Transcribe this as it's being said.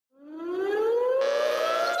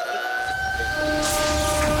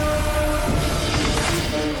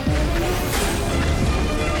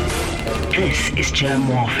This is Germ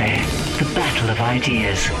Warfare, the battle of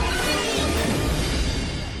ideas.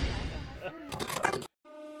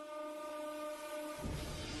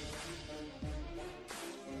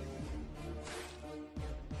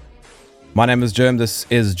 My name is Germ. This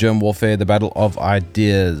is Germ Warfare, the battle of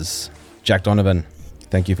ideas. Jack Donovan,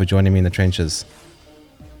 thank you for joining me in the trenches.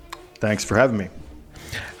 Thanks for having me.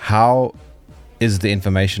 How is the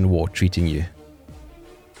information war treating you?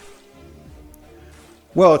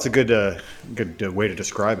 Well, it's a good way to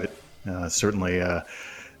describe it. Certainly, there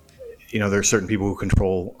are certain people who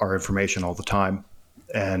control our information all the time,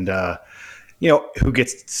 and who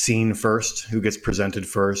gets seen first, who gets presented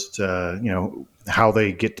first, how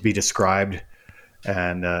they get to be described,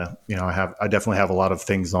 and I definitely have a lot of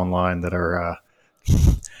things online that are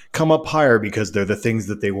come up higher because they're the things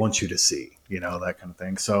that they want you to see, that kind of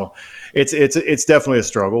thing. So it's definitely a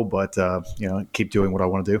struggle, but keep doing what I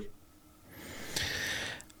want to do.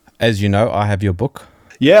 As you know, I have your book.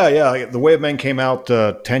 Yeah. The Way of Men came out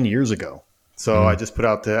 10 years ago. So I just put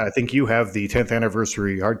out I think you have the 10th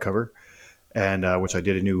anniversary hardcover, and which I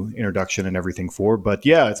did a new introduction and everything for. But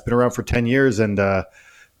yeah, it's been around for 10 years and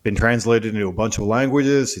been translated into a bunch of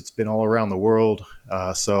languages. It's been all around the world.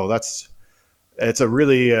 So it's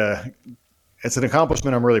an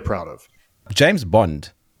accomplishment I'm really proud of. James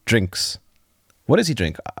Bond drinks. What does he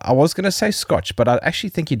drink? I was going to say scotch, but I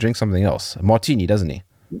actually think he drinks something else. Martini, doesn't he?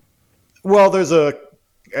 Well,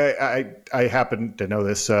 I happen to know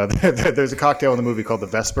this. There's a cocktail in the movie called the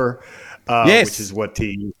Vesper, yes. Which is what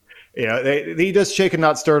he does shaken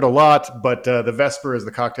not stirred a lot, but the Vesper is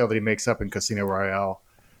the cocktail that he makes up in Casino Royale.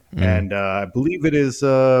 And I believe it is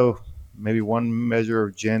maybe one measure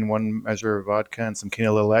of gin, one measure of vodka, and some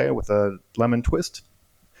Quina Lillet with a lemon twist.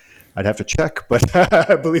 I'd have to check, but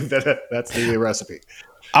I believe that's the recipe.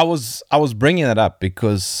 I was bringing that up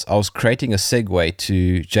because I was creating a segue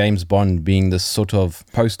to James Bond being this sort of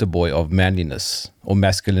poster boy of manliness or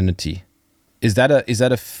masculinity. Is that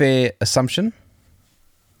a fair assumption?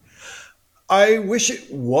 I wish it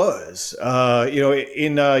was.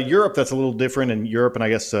 In Europe, that's a little different. In Europe, and I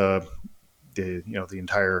guess the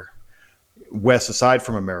entire West, aside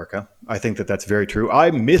from America, I think that's very true.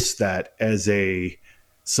 I miss that as a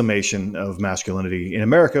summation of masculinity in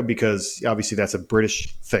America because obviously that's a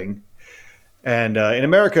British thing, and in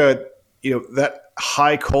America, that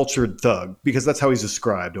high cultured thug, because that's how he's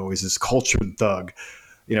described always, this cultured thug,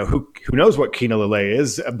 who knows what Quina Lillet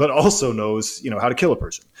is, but also knows how to kill a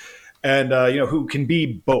person. And, who can be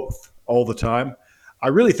both all the time. I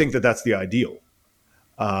really think that's the ideal,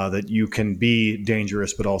 that you can be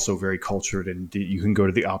dangerous, but also very cultured. And you can go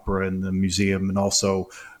to the opera and the museum and also,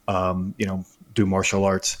 do martial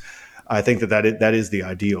arts. I think that is the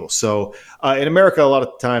ideal. So in America, a lot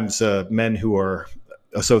of times men who are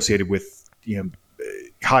associated with,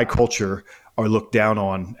 high culture are looked down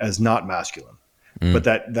on as not masculine. But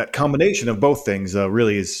that combination of both things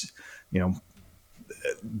really is,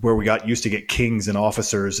 where we used to get kings and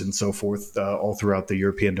officers and so forth all throughout the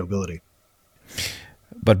European nobility.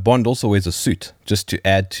 But Bond also wears a suit just to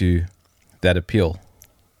add to that appeal.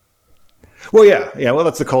 Well, yeah. Well,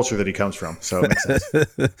 that's the culture that he comes from, so it makes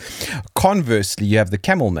sense. Conversely, you have the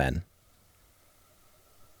camel man.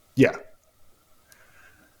 Yeah.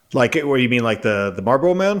 Like, what do you mean, like the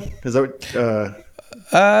Marlboro Man? Is that what,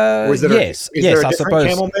 yes, I suppose.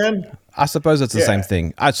 Camel Man? I suppose it's the same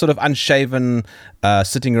thing. Sort of unshaven,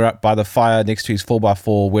 sitting by the fire next to his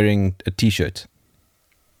 4x4, wearing a T-shirt.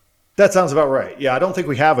 That sounds about right. Yeah, I don't think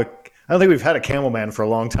we've had a camel man for a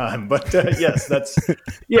long time, but yes, that's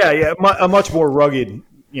a much more rugged,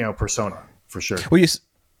 persona for sure. Well,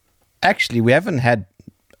 actually, we haven't had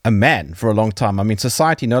a man for a long time. I mean,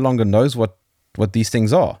 society no longer knows what these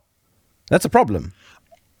things are. That's a problem.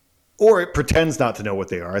 Or it pretends not to know what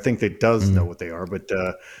they are. I think it does know what they are, but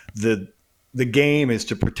the game is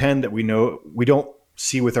to pretend that we don't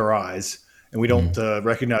see with our eyes, and we don't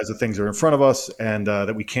recognize the things that are in front of us, and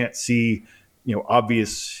that we can't see,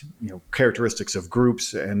 obvious, characteristics of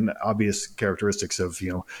groups and obvious characteristics of,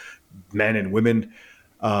 men and women.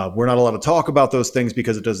 We're not allowed to talk about those things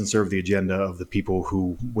because it doesn't serve the agenda of the people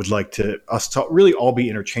who would like us to really all be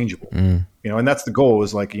interchangeable. And that's the goal,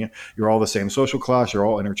 is like, you're all the same social class, you're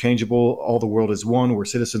all interchangeable. All the world is one. We're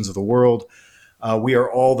citizens of the world. We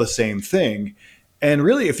are all the same thing. And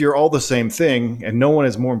really, if you're all the same thing and no one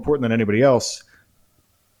is more important than anybody else,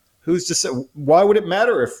 who's to say? Why would it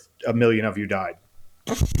matter if 1 million of you died?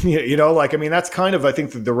 That's kind of, I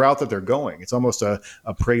think, the route that they're going. It's almost a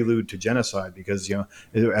prelude to genocide because,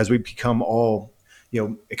 as we become all,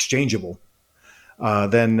 exchangeable,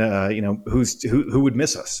 then, who would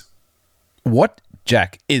miss us? What,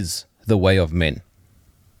 Jack, is the way of men?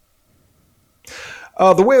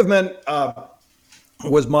 The Way of Men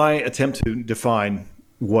was my attempt to define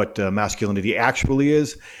what masculinity actually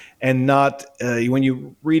is, and not when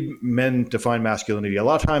you read men define masculinity. A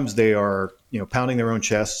lot of times they are, pounding their own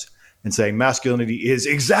chests and saying masculinity is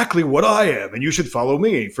exactly what I am, and you should follow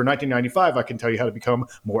me. For 1995, I can tell you how to become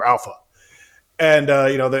more alpha. And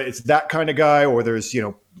it's that kind of guy, or there's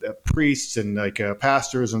priests and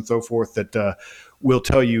pastors and so forth that will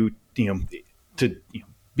tell you to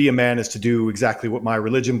be a man is to do exactly what my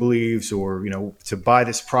religion believes, or to buy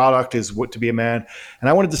this product is what to be a man. And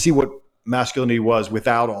I wanted to see what masculinity was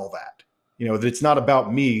without all that. That it's not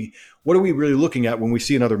about me. What are we really looking at when we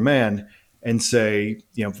see another man and say,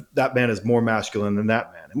 that man is more masculine than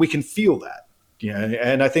that man, and we can feel that.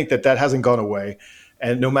 And I think that hasn't gone away.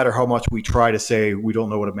 And no matter how much we try to say we don't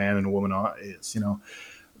know what a man and a woman is,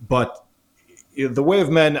 but The Way of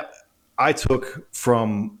Men, I took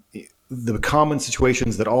from the common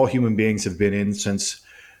situations that all human beings have been in since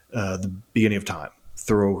the beginning of time,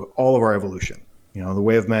 through all of our evolution. The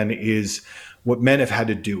Way of Men is what men have had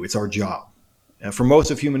to do. It's our job. And for most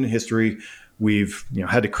of human history, we've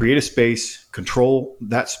had to create a space, control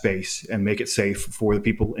that space, and make it safe for the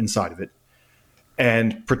people inside of it,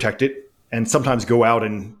 and protect it. And sometimes go out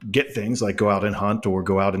and get things, like go out and hunt or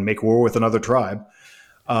go out and make war with another tribe.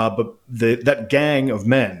 But that gang of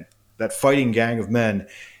men, that fighting gang of men,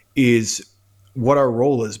 is what our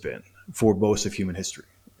role has been for most of human history.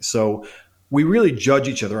 So we really judge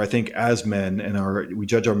each other, I think, as men, and we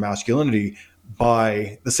judge our masculinity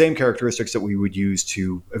by the same characteristics that we would use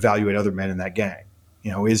to evaluate other men in that gang.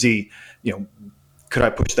 Is he, could I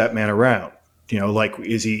push that man around?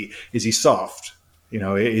 Is he soft?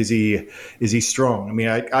 Is he strong? I mean,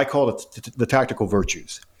 I call it the tactical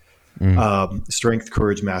virtues: strength,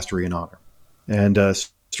 courage, mastery, and honor. And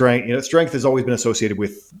strength has always been associated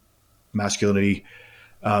with masculinity.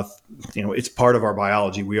 It's part of our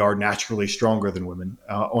biology. We are naturally stronger than women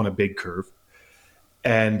on a big curve,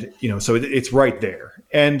 and so it's right there.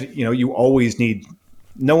 And you always need.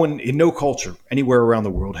 No one in no culture anywhere around the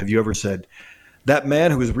world have you ever said that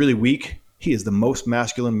man who is really weak, he is the most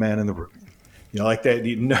masculine man in the room. Like that.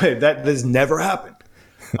 That has never happened.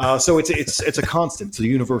 So it's a constant. It's a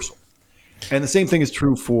universal. And the same thing is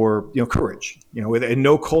true for courage. In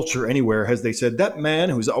no culture anywhere has they said that man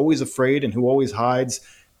who's always afraid and who always hides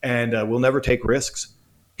and will never take risks,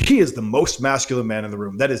 he is the most masculine man in the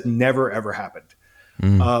room. That has never ever happened.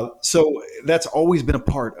 So that's always been a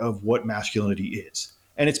part of what masculinity is.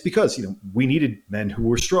 And it's because, we needed men who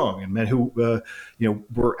were strong, and men who,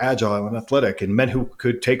 were agile and athletic, and men who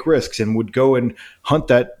could take risks and would go and hunt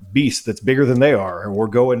that beast that's bigger than they are, or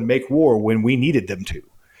go and make war when we needed them to.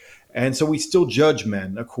 And so we still judge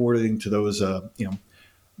men according to those,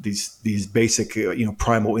 these basic,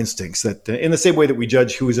 primal instincts that, in the same way that we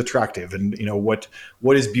judge who is attractive and, what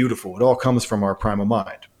is beautiful. It all comes from our primal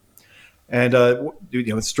mind. And,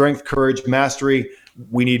 strength, courage, mastery,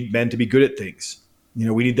 we need men to be good at things.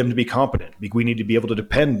 We need them to be competent. We need to be able to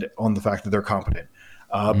depend on the fact that they're competent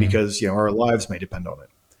because, our lives may depend on it.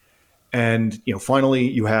 And, finally,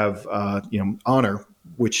 you have, honor,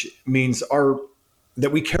 which means that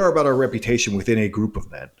we care about our reputation within a group of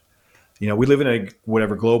men. We live in a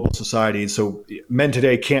whatever global society. And so men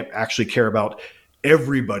today can't actually care about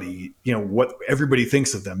everybody, what everybody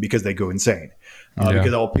thinks of them, because they go insane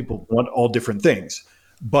because all people want all different things.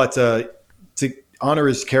 But honor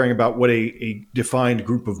is caring about what a defined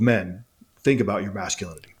group of men think about your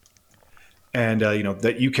masculinity. And,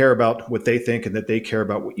 that you care about what they think and that they care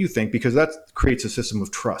about what you think, because that creates a system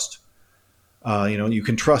of trust. You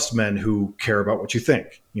can trust men who care about what you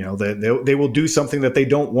think. They will do something that they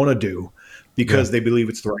don't want to do because they believe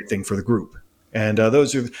it's the right thing for the group. And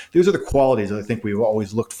those are the qualities that I think we've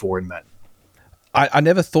always looked for in men. I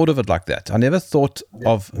never thought of it like that. I never thought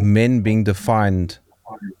of men being defined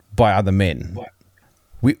by other men.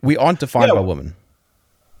 We aren't defined by women.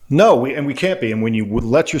 No, we can't be. And when you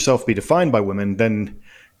let yourself be defined by women, then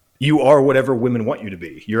you are whatever women want you to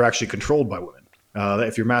be. You're actually controlled by women.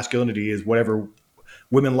 If your masculinity is whatever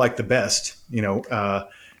women like the best,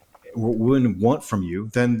 women want from you,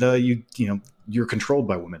 then you're controlled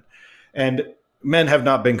by women. And men have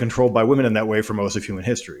not been controlled by women in that way for most of human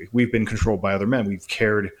history. We've been controlled by other men. We've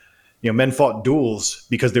cared. Men fought duels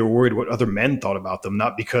because they were worried what other men thought about them,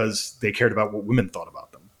 not because they cared about what women thought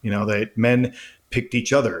about them. Men picked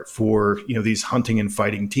each other for, these hunting and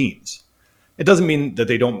fighting teams. It doesn't mean that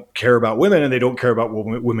they don't care about women and they don't care about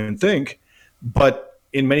what women think. But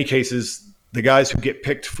in many cases, the guys who get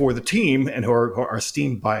picked for the team and who are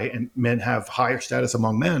esteemed by and men have higher status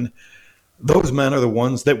among men, those men are the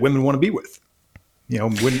ones that women want to be with.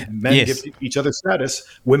 When men give each other status,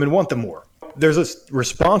 women want them more. there's this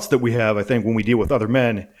response that we have, I think, when we deal with other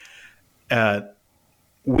men.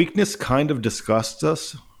 Weakness kind of disgusts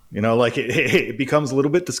us. Like it becomes a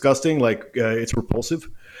little bit disgusting, like it's repulsive.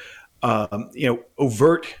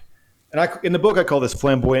 Overt. And in the book, I call this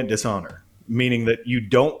flamboyant dishonor, meaning that you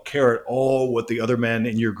don't care at all what the other men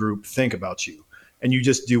in your group think about you, and you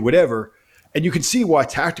just do whatever. And you can see why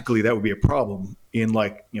tactically that would be a problem in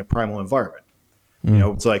primal environment.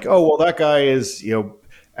 It's like, oh, well, that guy is,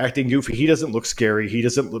 acting goofy. He doesn't look scary. He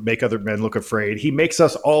doesn't make other men look afraid. He makes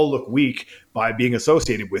us all look weak by being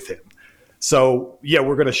associated with him. So yeah,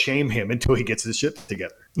 we're going to shame him until he gets his shit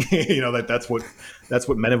together. That's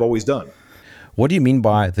what men have always done. What do you mean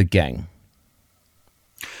by the gang?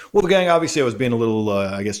 Well, the gang, obviously I was being a little,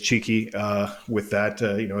 cheeky with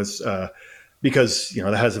that, because,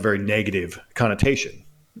 that has a very negative connotation.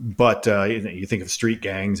 But you think of street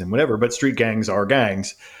gangs and whatever, but street gangs are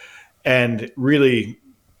gangs. And really,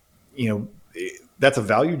 that's a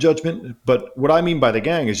value judgment. But what I mean by the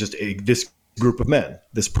gang is just this group of men,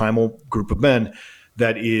 this primal group of men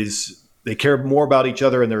that they care more about each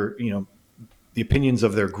other and their, the opinions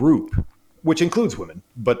of their group, which includes women,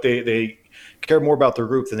 but they care more about their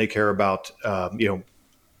group than they care about,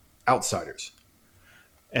 outsiders.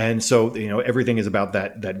 And so, everything is about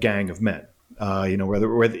that gang of men.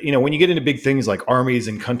 When you get into big things like armies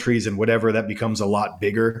and countries and whatever, that becomes a lot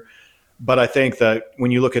bigger. But I think that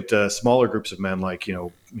when you look at smaller groups of men, like,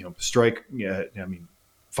 strike,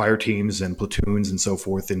 fire teams and platoons and so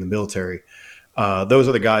forth in the military, those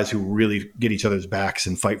are the guys who really get each other's backs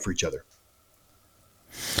and fight for each other.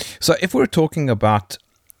 So if we're talking about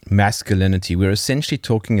masculinity, we're essentially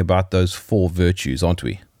talking about those 4 virtues, aren't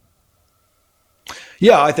we?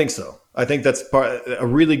 Yeah, I think so. I think that's a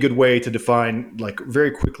really good way to define,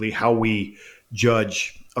 very quickly, how we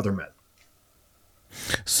judge other men.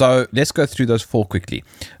 So let's go through those 4 quickly.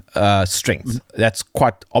 Strength, that's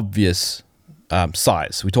quite obvious.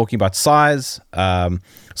 Size, we're talking about size.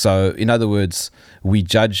 So in other words, we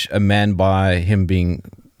judge a man by him being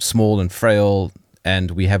small and frail,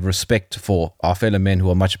 and we have respect for our fellow men who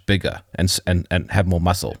are much bigger and have more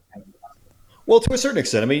muscle. Well, to a certain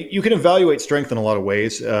extent, I mean, you can evaluate strength in a lot of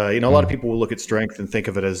ways. A lot of people will look at strength and think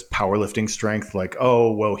of it as powerlifting strength, like,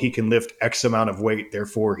 oh, well, he can lift X amount of weight,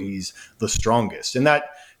 therefore he's the strongest. And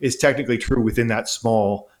that is technically true within that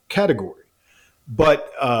small category.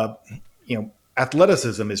 But,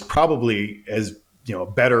 athleticism is probably a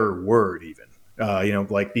better word even,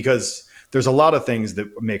 because there's a lot of things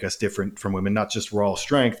that make us different from women, not just raw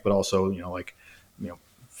strength, but also,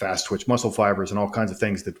 fast twitch muscle fibers and all kinds of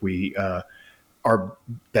things that we, are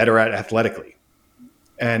better at athletically.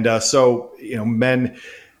 And so, men,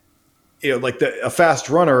 a fast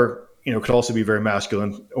runner, could also be very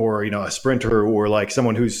masculine, or, a sprinter, or like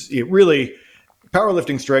someone who's really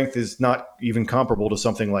powerlifting strength is not even comparable to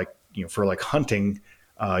something like, for like hunting,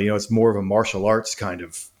 it's more of a martial arts kind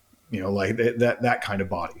of, like that kind of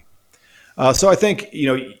body. So I think,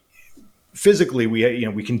 physically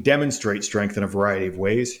we can demonstrate strength in a variety of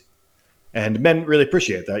ways. And men really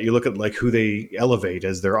appreciate that. You look at who they elevate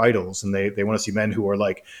as their idols, and they want to see men who are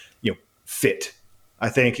fit. I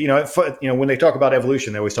think, when they talk about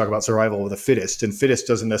evolution, they always talk about survival of the fittest, and fittest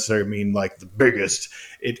doesn't necessarily mean the biggest.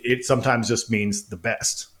 It sometimes just means the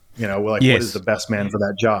best, yes. What is the best man for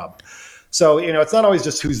that job? So, it's not always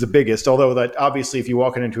just who's the biggest, although that obviously if you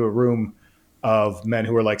walk into a room of men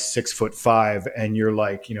who are 6'5" and you're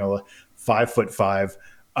 5'5",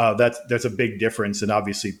 that's a big difference, and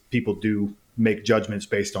obviously people do make judgments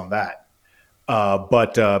based on that.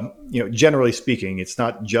 But generally speaking, it's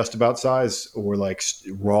not just about size or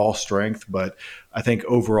raw strength, but I think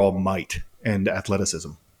overall might and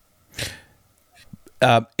athleticism.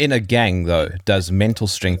 In a gang, though, does mental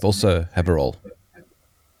strength also have a role?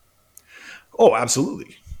 Oh,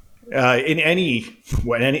 absolutely. In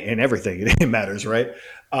everything, it matters, right?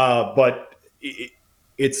 But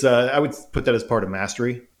it's I would put that as part of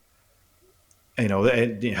mastery,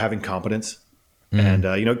 and having competence. And,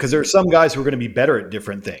 because there are some guys who are going to be better at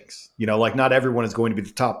different things, not everyone is going to be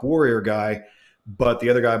the top warrior guy, but the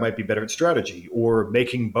other guy might be better at strategy or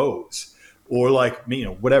making bows or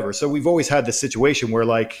whatever. So we've always had this situation where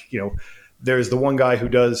there's the one guy who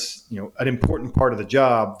does, an important part of the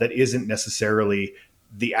job that isn't necessarily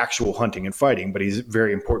the actual hunting and fighting, but he's a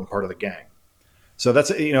very important part of the gang. So that's,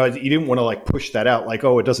 you didn't want to push that out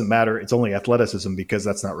oh, it doesn't matter, it's only athleticism, because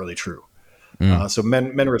that's not really true. So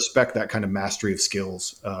men respect that kind of mastery of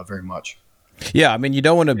skills very much. Yeah, I mean, you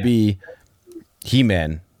don't want to be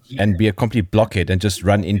He-Man and be a complete blockhead and just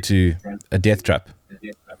run into a death trap.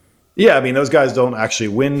 Yeah, I mean those guys don't actually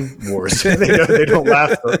win wars. They don't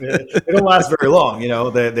last. They don't last very long. You know,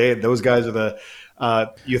 those guys are the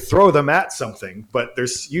you throw them at something, but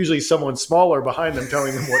there's usually someone smaller behind them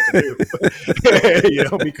telling them what to do. You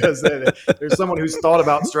know, because there's someone who's thought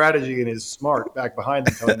about strategy and is smart back behind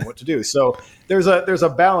them telling them what to do. So there's a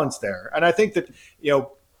balance there, and I think that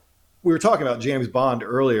we were talking about James Bond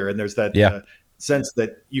earlier, and there's that sense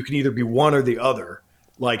that you can either be one or the other.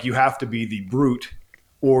 Like you have to be the brute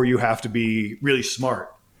or you have to be really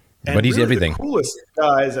smart. And but he's really everything. The coolest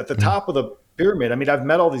guys at the top of the pyramid. I mean, I've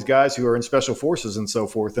met all these guys who are in special forces and so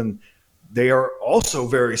forth, and they are also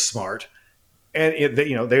very smart. And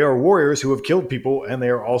they are warriors who have killed people, and they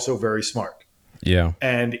are also very smart. Yeah,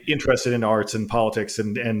 and interested in arts and politics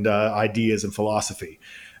and ideas and philosophy,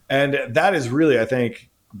 and that is really, I think,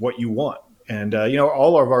 what you want. And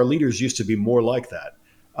all of our leaders used to be more like that,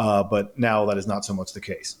 but now that is not so much the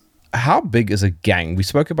case. How big is a gang? We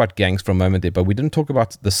spoke about gangs for a moment there, but we didn't talk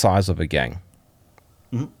about the size of a gang.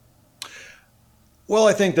 Mm-hmm. Well,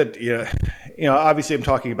 I think that obviously I'm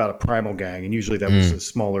talking about a primal gang, and usually that was a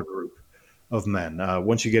smaller group of men.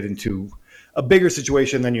 Once you get into a bigger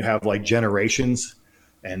situation, then you have like generations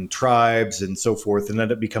and tribes and so forth, and then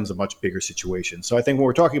it becomes a much bigger situation. So I think when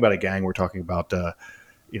we're talking about a gang, we're talking about a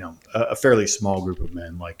fairly small group of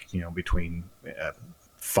men, like between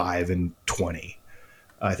 5 and 20.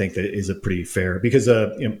 I think that is a pretty fair, because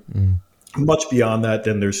much beyond that,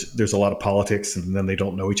 then there's a lot of politics, and then they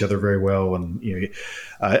don't know each other very well. And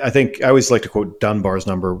I think I always like to quote Dunbar's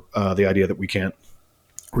number, the idea that we can't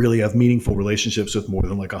really have meaningful relationships with more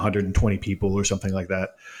than like 120 people or something like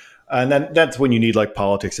that. And then that's when you need like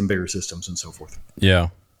politics and bigger systems and so forth. Yeah.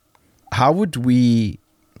 How would we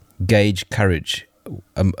gauge courage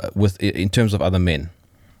in terms of other men?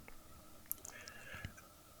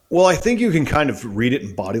 Well, I think you can kind of read it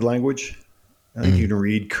in body language. I think you can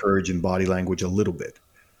read courage in body language a little bit.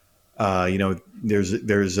 There's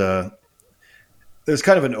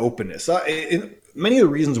kind of an openness. Many of the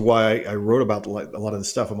reasons why I wrote about a lot of this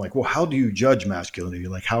stuff, I'm like, well, how do you judge masculinity?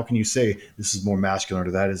 Like, how can you say this is more masculine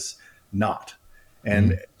or that is not?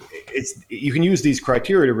 And you can use these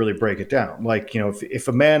criteria to really break it down. Like, if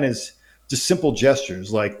a man is just simple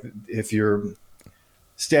gestures, like if you're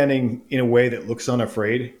standing in a way that looks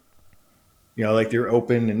unafraid, like you're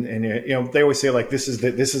open and they always say like this is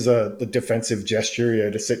the defensive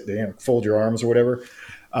gesture, to sit, fold your arms or whatever.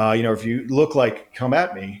 If you look like come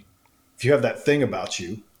at me, if you have that thing about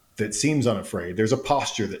you that seems unafraid, there's a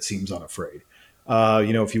posture that seems unafraid.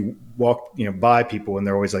 If you walk by people and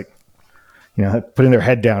they're always like putting their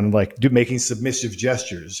head down and like making submissive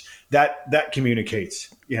gestures, that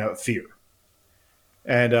communicates fear.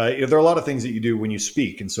 And there are a lot of things that you do when you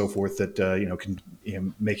speak and so forth that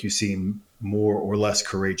can make you seem more or less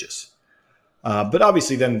courageous. But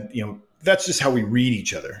obviously, then that's just how we read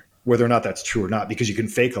each other, whether or not that's true or not, because you can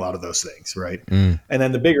fake a lot of those things, right? And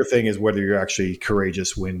then the bigger thing is whether you're actually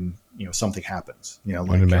courageous when something happens.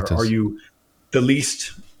 Like are you the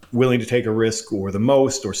least willing to take a risk, or the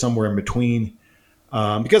most, or somewhere in between?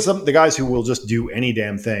 Because the guys who will just do any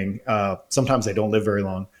damn thing, sometimes they don't live very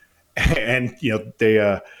long. And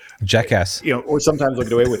they jackass, or sometimes they'll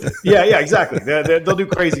get away with it. Yeah, exactly. They'll do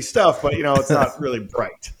crazy stuff, but it's not really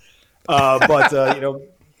bright. The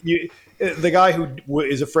guy who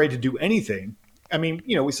is afraid to do anything. I mean,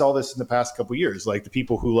 we saw this in the past couple of years, like the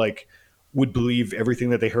people who like would believe everything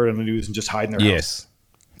that they heard on the news and just hide in their house.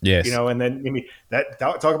 Yes. And then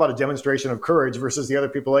talk about a demonstration of courage versus the other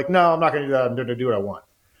people like, no, I'm not going to do that. I'm going to do what I want.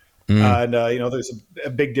 There's a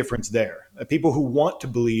big difference there. People who want to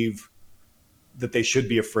believe that they should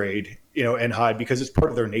be afraid, and hide because it's part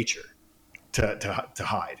of their nature to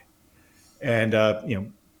hide. And,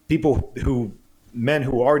 men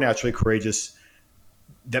who are naturally courageous,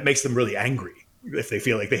 that makes them really angry if they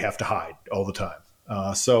feel like they have to hide all the time.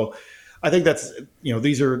 So I think that's,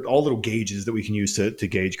 these are all little gauges that we can use to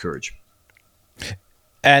gauge courage.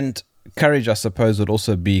 And courage, I suppose, would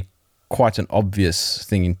also be quite an obvious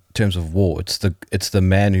thing in terms of war. It's the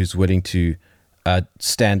man who's willing to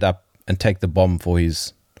stand up and take the bomb for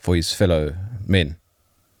his fellow men.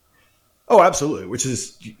 Oh, absolutely. Which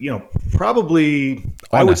is, probably, honor.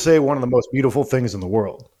 I would say, one of the most beautiful things in the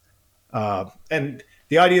world. And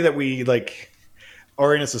the idea that we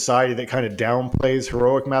are in a society that kind of downplays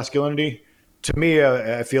heroic masculinity, to me,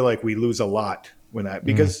 I feel like we lose a lot when that,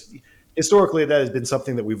 because historically that has been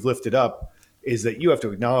something that we've lifted up, is that you have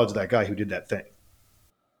to acknowledge that guy who did that thing.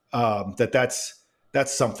 That's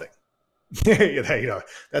something.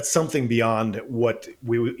 That's something beyond what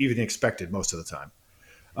we even expected most of the time.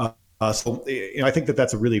 So I think that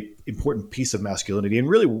that's a really important piece of masculinity, and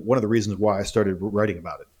really one of the reasons why I started writing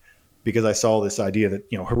about it. because I saw this idea that,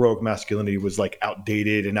 heroic masculinity was like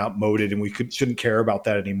outdated and outmoded, and we shouldn't care about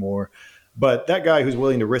that anymore. But that guy who's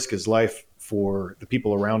willing to risk his life for the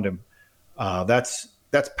people around him, that's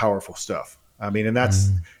powerful stuff. I mean, and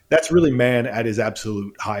that's really man at his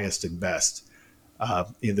absolute highest and best,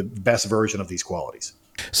 the best version of these qualities.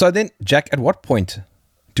 So then, Jack, at what point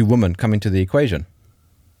do women come into the equation?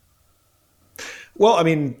 Well, I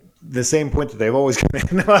mean, the same point that they've always come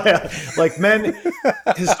in. Like men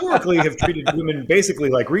historically have treated women basically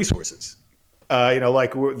like resources.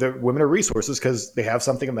 Like the women are resources because they have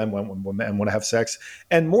something and men want to have sex.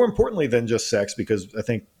 And more importantly than just sex, because I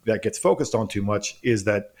think that gets focused on too much, is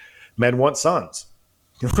that men want sons.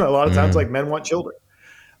 A lot of times, like men want children.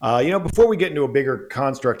 Before we get into a bigger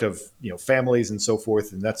construct of, families and so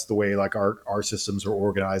forth, and that's the way like our systems are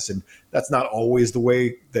organized. And that's not always the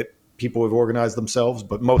way that people have organized themselves,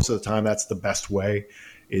 but most of the time that's the best way,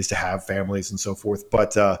 is to have families and so forth.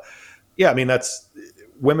 But I mean, that's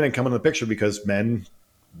women come into the picture because men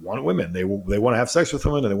want women. They want to have sex with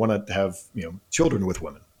women, and they want to have, children with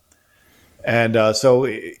women. And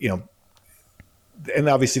and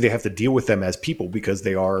obviously they have to deal with them as people because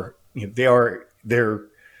they are their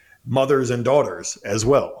mothers and daughters as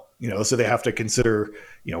well. So they have to consider,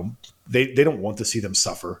 they don't want to see them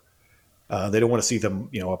suffer. They don't want to see them,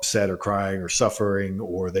 upset or crying or suffering,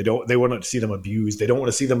 or they want to see them abused. They don't want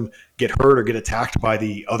to see them get hurt or get attacked by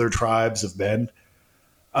the other tribes of men.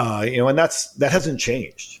 And that hasn't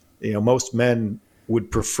changed. Most men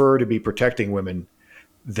would prefer to be protecting women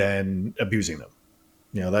than abusing them.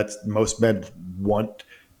 Most men want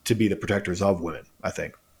to be the protectors of women, I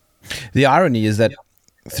think. The irony is that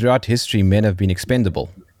throughout history, men have been expendable.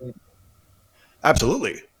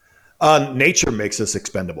 Absolutely. Nature makes us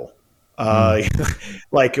expendable.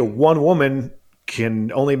 Like one woman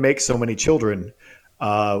can only make so many children.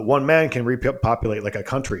 One man can repopulate like a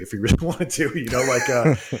country if he really wanted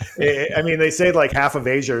to, I mean, they say like half of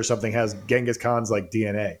Asia or something has Genghis Khan's like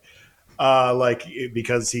DNA,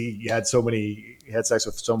 because he had sex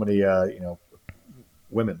with so many,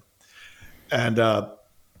 women. And,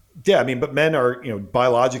 I mean, but men are,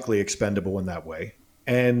 biologically expendable in that way.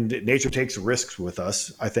 And nature takes risks with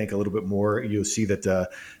us, I think, a little bit more. You'll see that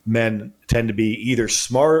men tend to be either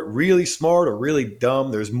really smart, or really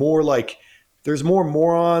dumb. There's more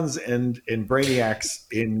morons and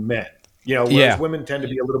brainiacs in men, whereas women tend to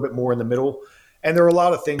be a little bit more in the middle. And there are a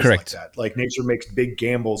lot of things like that. Like nature makes big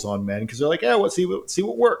gambles on men because they're like, let's see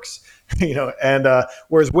what works, and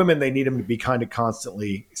whereas women, they need them to be kind of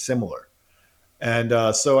constantly similar.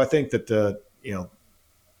 And so I think that,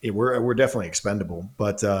 we're definitely expendable,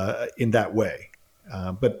 but in that way.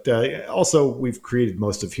 But also we've created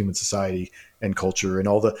most of human society and culture, and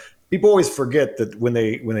all the people always forget that when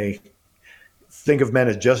they think of men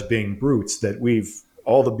as just being brutes, that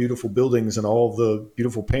all the beautiful buildings and all the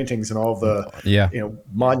beautiful paintings and all the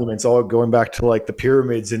monuments, all going back to like the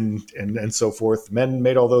pyramids and so forth. Men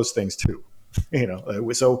made all those things too,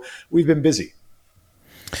 so we've been busy.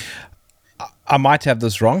 I might have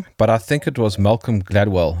this wrong, but I think it was Malcolm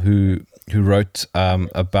Gladwell who wrote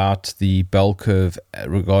about the bell curve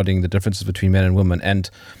regarding the differences between men and women. And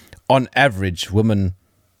on average, women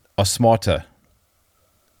are smarter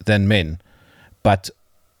than men, but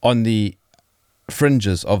on the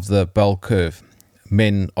fringes of the bell curve,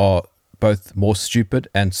 men are both more stupid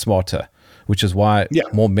and smarter, which is why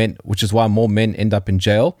more men end up in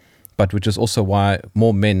jail, but which is also why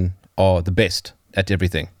more men are the best at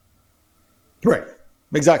everything. Right.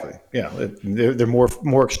 Exactly. Yeah. They're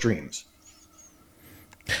more extremes.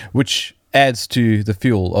 Which adds to the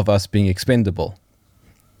fuel of us being expendable.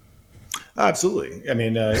 Absolutely. I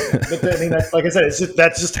mean, that's, like I said,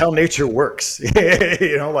 that's just how nature works.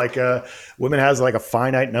 Women has like a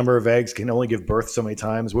finite number of eggs, can only give birth so many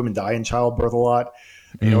times. Women die in childbirth a lot,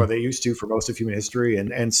 or they used to for most of human history.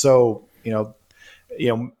 And so,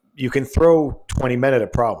 you can throw 20 men at a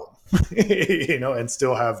problem, and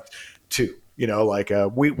still have two.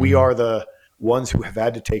 We are the ones who have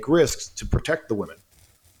had to take risks to protect the women.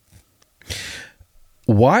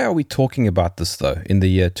 Why are we talking about this though in the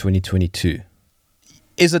year 2022?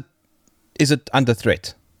 Is it under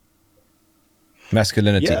threat?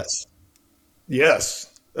 Masculinity.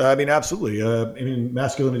 Yes. I mean, absolutely.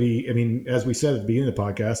 Masculinity. I mean, as we said at the beginning of the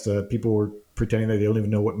podcast, people were pretending that they don't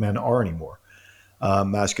even know what men are anymore.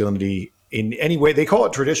 Masculinity in any way, they call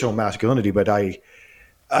it traditional masculinity, but I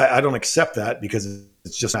don't accept that because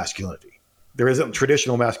it's just masculinity. There isn't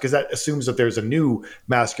traditional because that assumes that there's a new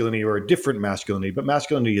masculinity or a different masculinity, but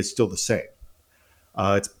masculinity is still the same.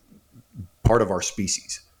 It's part of our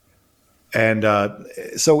species. And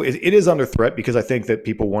so it is under threat because I think that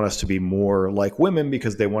people want us to be more like women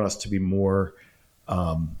because they want us to be more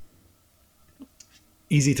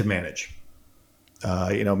easy to manage.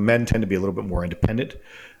 Men tend to be a little bit more independent,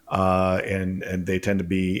 and they tend to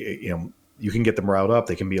be, you can get them riled up.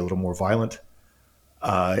 They can be a little more violent,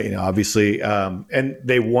 obviously, and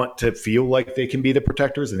they want to feel like they can be the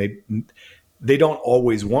protectors, and they don't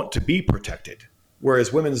always want to be protected.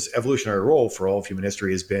 Whereas women's evolutionary role for all of human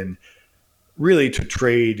history has been really to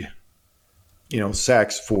trade,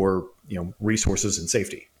 sex for, resources and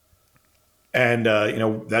safety. And,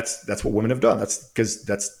 that's what women have done. That's because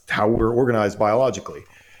that's how we're organized biologically.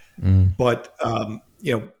 But,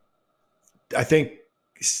 I think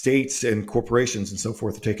states and corporations and so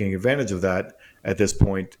forth are taking advantage of that at this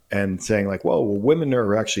point and saying like, well, women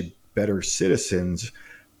are actually better citizens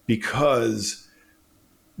because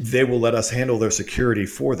they will let us handle their security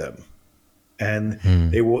for them. And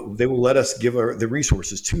they will let us give the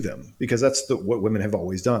resources to them because that's what women have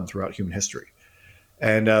always done throughout human history.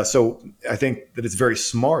 And so I think that it's very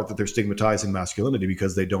smart that they're stigmatizing masculinity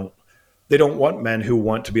because they don't want men who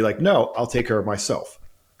want to be like, no, I'll take care of myself.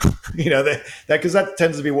 Because that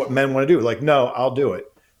tends to be what men want to do. Like, no, I'll do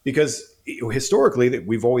it. Because historically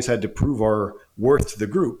we've always had to prove our worth to the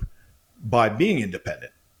group by being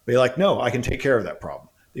independent. Be like, no, I can take care of that problem.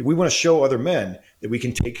 We want to show other men that we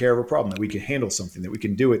can take care of a problem, that we can handle something, that we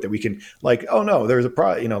can do it, that we can like, oh no, there's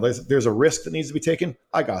a there's a risk that needs to be taken.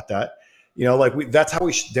 I got that. That's how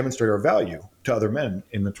we should demonstrate our value to other men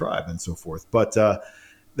in the tribe and so forth. But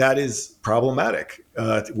that is problematic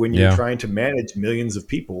when you're trying to manage millions of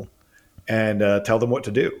people and tell them what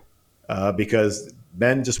to do because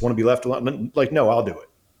men just want to be left alone. Like, no, I'll do it.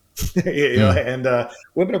 And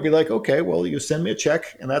women will be like, okay, well, you send me a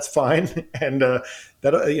check and that's fine. And I'll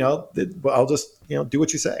just, do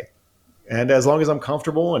what you say. And as long as I'm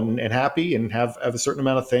comfortable and happy and have a certain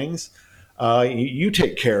amount of things, you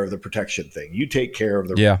take care of the protection thing. You take care of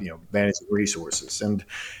the, managing resources. And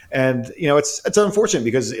it's unfortunate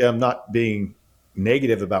because I'm not being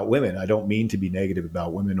negative about women. I don't mean to be negative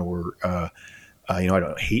about women or, I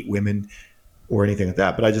don't hate women or anything like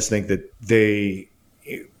that, but I just think that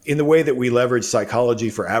in the way that we leverage psychology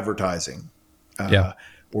for advertising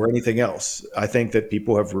or anything else, I think that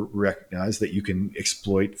people have recognized that you can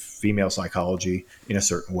exploit female psychology in a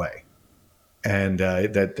certain way. And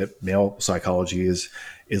that male psychology is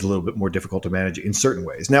a little bit more difficult to manage in certain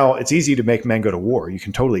ways. Now, it's easy to make men go to war. You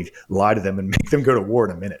can totally lie to them and make them go to war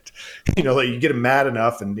in a minute. Like you get them mad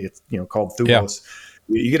enough, and it's called thumos.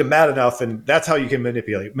 Yeah. You get them mad enough, and that's how you can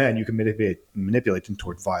manipulate men. You can manipulate them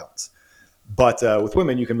toward violence. But with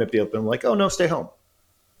women, you can manipulate them like, oh no, stay home.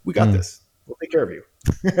 We got this. We'll take care of you.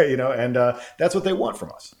 And that's what they want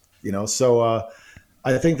from us. So.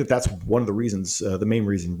 I think that that's one of the reasons, the main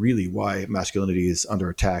reason really why masculinity is under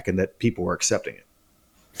attack and that people are accepting it.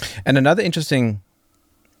 And another interesting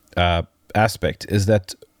aspect is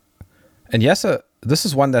that, and yes, this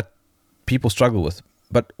is one that people struggle with,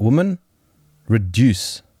 but women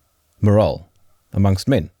reduce morale amongst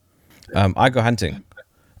men. I go hunting,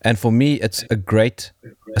 and for me, it's a great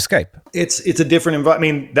escape. It's a different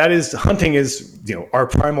environment. I mean, hunting is our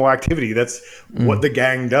primal activity. That's what the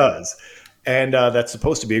gang does. And that's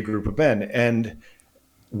supposed to be a group of men. And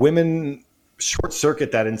women short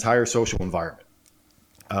circuit that entire social environment.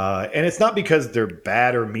 And it's not because they're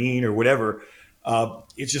bad or mean or whatever.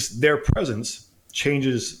 It's just their presence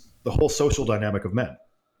changes the whole social dynamic of men.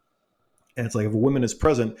 And it's like if a woman is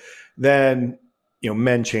present, then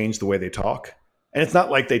men change the way they talk. And it's not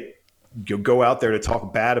like they go out there to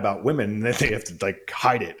talk bad about women and then they have to like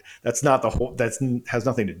hide it. That's not that has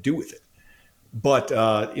nothing to do with it. But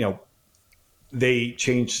they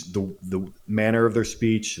change the manner of their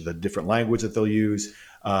speech, the different language that they'll use,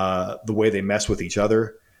 the way they mess with each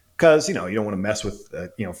other. Because, you don't want to mess with, a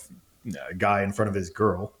guy in front of his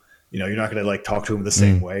girl. You're not going to like talk to him the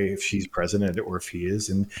same way if she's present or if he is.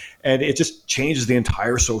 And it just changes the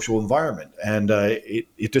entire social environment and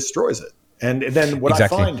it destroys it. And then what I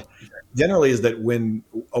find generally is that when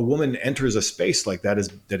a woman enters a space like that has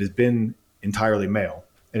been entirely male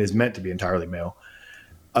and is meant to be entirely male,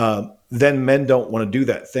 then men don't want to do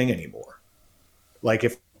that thing anymore. Like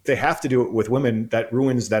if they have to do it with women, that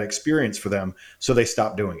ruins that experience for them. So they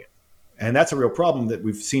stop doing it. And that's a real problem that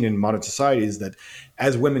we've seen in modern society is that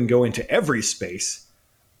as women go into every space,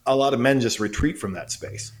 a lot of men just retreat from that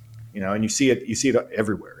space, and you see it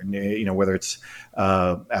everywhere. And, whether it's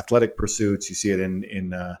athletic pursuits, you see it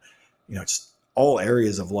in just all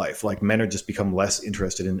areas of life. Like men are just become less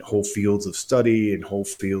interested in whole fields of study and whole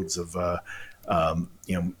fields of,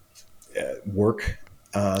 work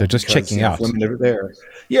They're just because, checking out. Women are there.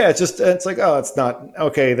 Yeah, it's like, oh, it's not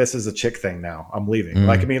okay. This is a chick thing now. I'm leaving.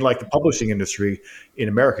 Like, I mean, like the publishing industry in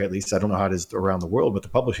America, at least, I don't know how it is around the world, but the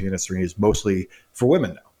publishing industry is mostly for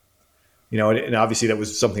women now. And obviously that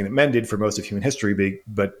was something that men did for most of human history.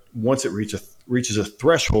 But once it reaches a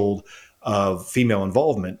threshold of female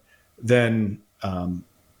involvement, then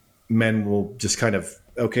men will just kind of,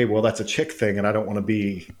 okay, well, that's a chick thing, and I don't want to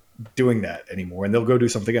be doing that anymore, and they'll go do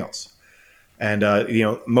something else. And,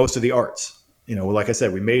 most of the arts, like I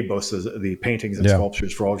said, we made most of the paintings and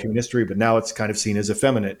sculptures for all of human history, but now it's kind of seen as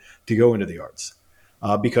effeminate to go into the arts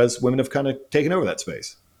because women have kind of taken over that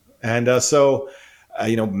space. And so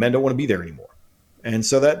men don't want to be there anymore. And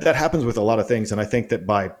so that happens with a lot of things. And I think that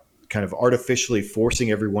by kind of artificially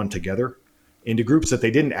forcing everyone together into groups that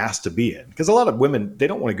they didn't ask to be in, because a lot of women, they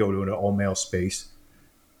don't want to go to an all-male space,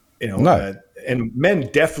 No. And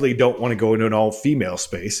men definitely don't want to go into an all-female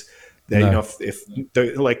space. That, No. if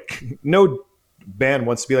they're like, no band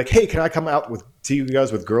wants to be like, hey, can I come out to you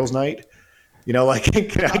guys with girls' night? Like,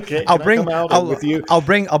 can I come out with you? I'll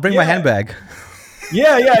bring my handbag.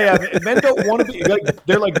 Yeah. Men don't want to be like,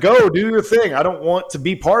 they're like, go do your thing. I don't want to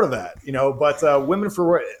be part of that, but women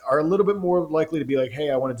are a little bit more likely to be like,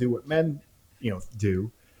 hey, I want to do what men,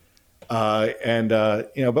 do.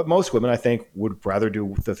 But most women, I think, would rather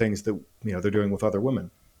do the things that, they're doing with other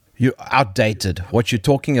women. You're outdated. What you're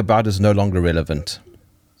talking about is no longer relevant.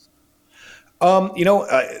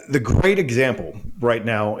 The great example right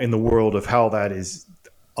now in the world of how that is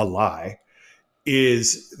a lie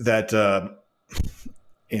is that,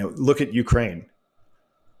 look at Ukraine.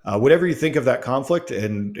 Whatever you think of that conflict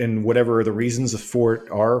and whatever the reasons for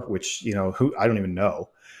it are, which, I don't even know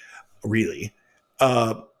really.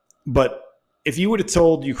 But if you would have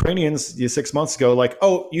told Ukrainians 6 months ago, like,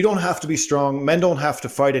 oh, you don't have to be strong, men don't have to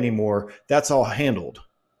fight anymore, that's all handled.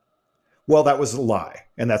 Well, that was a lie,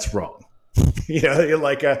 and that's wrong.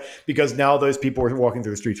 Because now those people are walking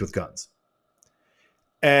through the streets with guns.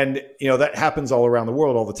 And, that happens all around the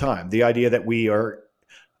world all the time. The idea that we are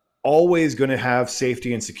always going to have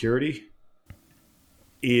safety and security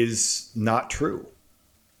is not true.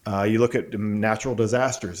 You look at natural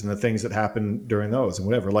disasters and the things that happen during those and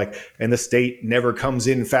whatever, and the state never comes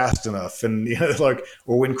in fast enough. And,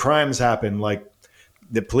 or when crimes happen, like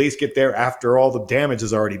the police get there after all the damage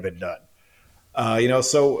has already been done.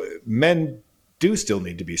 So men do still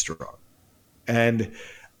need to be strong. And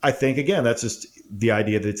I think, again, that's just the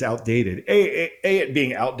idea that it's outdated. It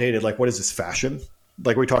being outdated, like, what is this, fashion?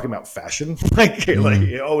 Like, we're talking about fashion?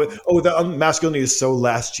 The masculinity is so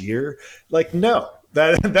last year. Like, no.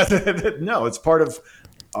 No, it's part of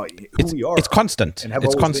who we are. It's constant.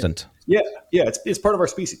 It's constant. Been. Yeah, it's part of our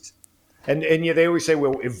species. And they always say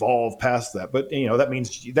we'll evolve past that, but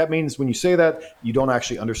that means when you say that, you don't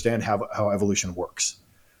actually understand how evolution works.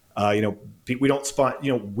 We don't we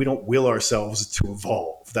don't will ourselves to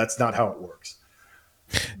evolve. That's not how it works.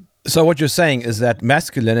 So what you're saying is that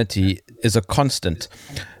masculinity is a constant,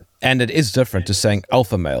 and it is different to saying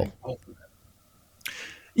alpha male.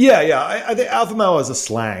 Yeah. I think alpha male is a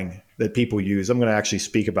slang that people use. I'm going to actually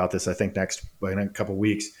speak about this, I think, in a couple of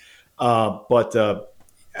weeks. But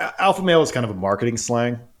alpha male is kind of a marketing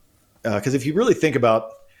slang because if you really think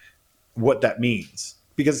about what that means,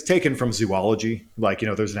 because it's taken from zoology, like,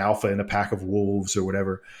 there's an alpha in a pack of wolves or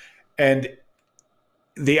whatever. And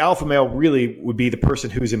the alpha male really would be the person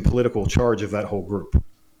who's in political charge of that whole group.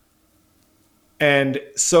 And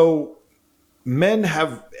so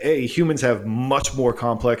humans have much more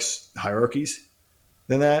complex hierarchies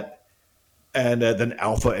than that, and than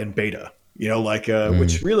alpha and beta,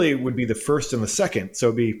 which really would be the first and the second. So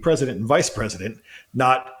it'd be president and vice president,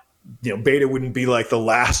 not, beta wouldn't be like the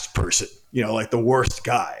last person, like the worst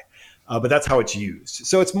guy. But that's how it's used.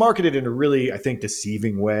 So it's marketed in a really, I think,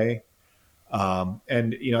 deceiving way.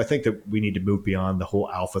 And I think that we need to move beyond the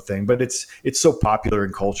whole alpha thing, but it's so popular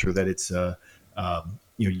in culture that it's,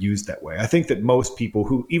 used that way. I think that most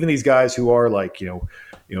people even these guys who are like,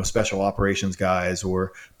 special operations guys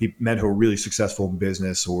or men who are really successful in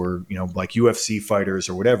business or, like UFC fighters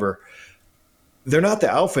or whatever, they're not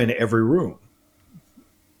the alpha in every room.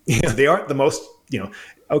 They aren't the most,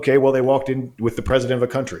 okay, well, they walked in with the president of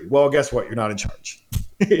a country. Well, guess what? You're not in charge.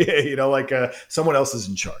 Someone else is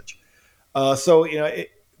in charge. So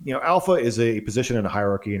alpha is a position in a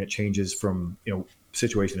hierarchy, and it changes from,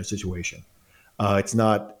 situation to situation. It's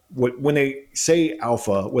not when they say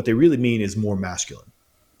alpha, what they really mean is more masculine.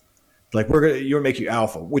 Like you're gonna make you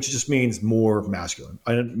alpha, which just means more masculine.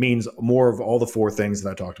 And it means more of all the four things that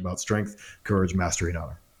I talked about: strength, courage, mastery, and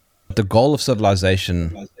honor. The goal of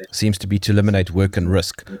civilization seems to be to eliminate work and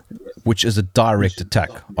risk, which is a direct attack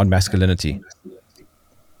on masculinity.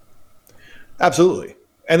 Absolutely.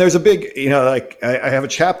 And there's a big, like I have a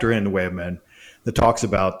chapter in The Way of Men that talks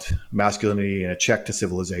about masculinity and a check to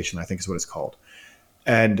civilization, I think is what it's called.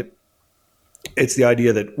 And it's the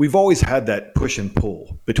idea that we've always had that push and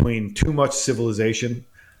pull between too much civilization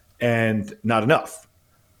and not enough.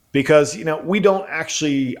 Because, we don't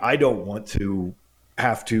actually, I don't want to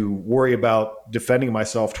have to worry about defending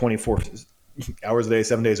myself 24 hours a day,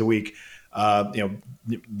 7 days a week,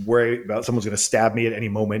 worry about someone's going to stab me at any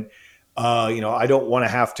moment. I don't want to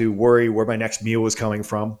have to worry where my next meal is coming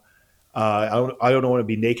from. I don't want to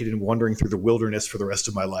be naked and wandering through the wilderness for the rest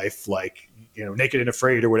of my life, like, Naked and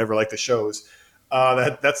Afraid or whatever, like the shows.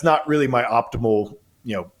 That's not really my optimal,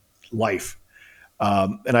 life.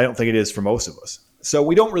 And I don't think it is for most of us. So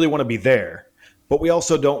we don't really want to be there, but we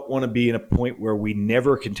also don't want to be in a point where we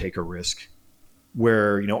never can take a risk,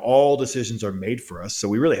 where, all decisions are made for us. So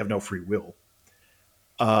we really have no free will.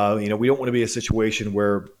 We don't want to be in a situation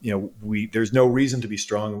where, there's no reason to be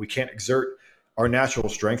strong and we can't exert our natural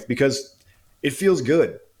strength because it feels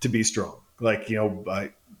good to be strong. Like, and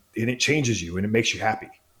it changes you and it makes you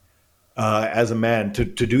happy as a man to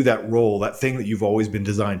do that role, that thing that you've always been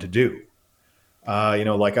designed to do.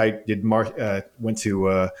 Like I did, went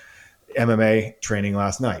to MMA training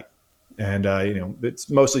last night, and it's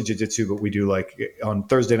mostly jiu-jitsu, but we do, like, on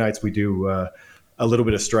Thursday nights we do a little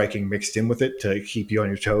bit of striking mixed in with it to keep you on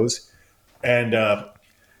your toes. And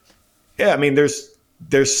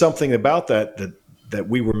there's something about that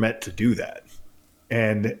we were meant to do that.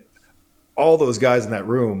 And all those guys in that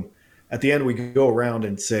room, at the end, we go around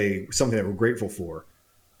and say something that we're grateful for.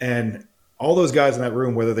 And all those guys in that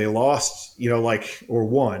room, whether they lost, or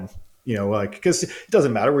won, because it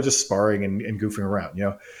doesn't matter. We're just sparring and goofing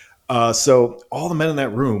around, so all the men in that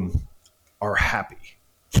room are happy.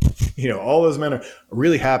 All those men are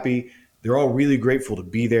really happy. They're all really grateful to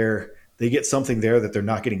be there. They get something there that they're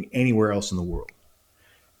not getting anywhere else in the world.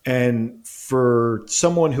 And for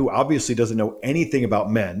someone who obviously doesn't know anything about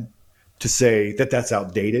men to say that that's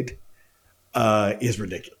outdated is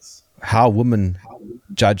ridiculous. How women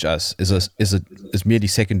judge us is merely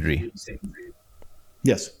secondary.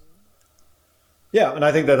 Yes. Yeah, and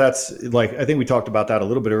I think that's, like, I think we talked about that a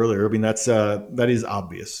little bit earlier. I mean, that is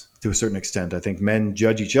obvious to a certain extent. I think men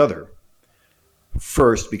judge each other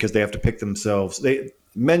first because they have to pick themselves.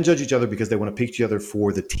 Men judge each other because they want to pick each other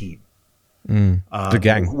for the team. The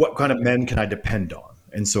gang. What kind of men can I depend on,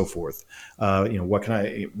 and so forth. What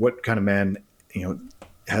kind of man,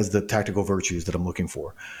 has the tactical virtues that I'm looking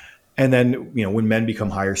for. And then, when men become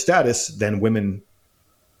higher status, then women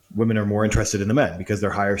are more interested in the men because they're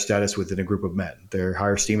higher status within a group of men. They're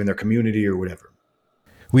higher esteem in their community or whatever.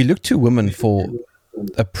 We look to women for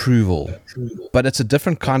approval, but it's a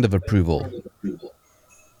different kind of approval.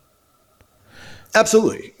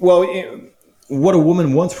 Absolutely. Well, what a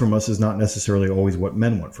woman wants from us is not necessarily always what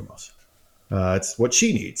men want from us. It's what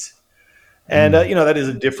she needs. And, that is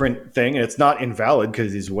a different thing. And it's not invalid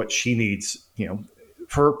because it's what she needs,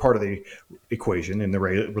 for part of the equation in the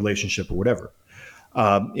relationship or whatever.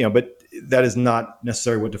 But that is not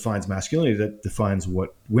necessarily what defines masculinity. That defines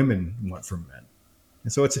what women want from men.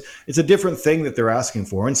 And so it's a different thing that they're asking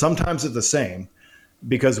for. And sometimes it's the same,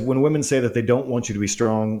 because when women say that they don't want you to be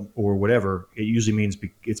strong or whatever, it usually means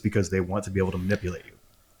it's because they want to be able to manipulate you.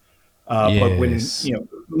 Yes. But when,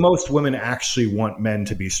 most women actually want men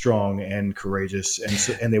to be strong and courageous,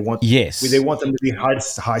 and they want them to be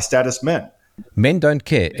high status men. Men don't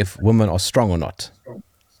care if women are strong or not.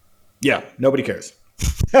 Yeah, nobody cares.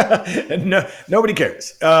 No, nobody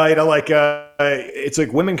cares. It's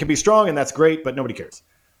like women can be strong and that's great, but nobody cares.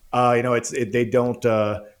 They don't.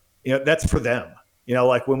 That's for them.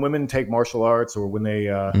 Like when women take martial arts or when they,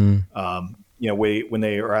 when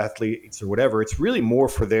they are athletes or whatever, it's really more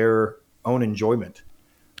for their own enjoyment.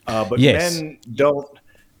 But yes.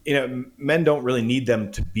 Men don't really need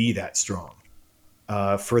them to be that strong,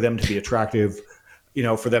 for them to be attractive,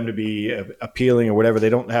 for them to be appealing or whatever. They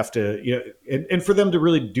don't have to, and for them to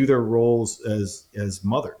really do their roles as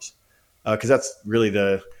mothers, because that's really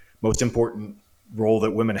the most important role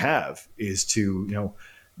that women have, is to,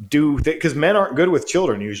 because men aren't good with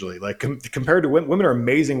children usually. Like compared to women are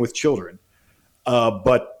amazing with children,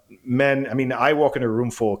 but men. I mean, I walk into a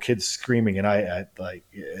room full of kids screaming, and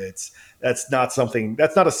that's not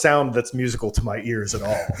a sound that's musical to my ears at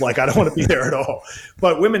all. Like I don't want to be there at all.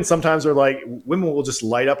 But women sometimes are like, women will just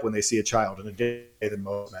light up when they see a child in a day than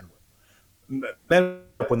most men will. Men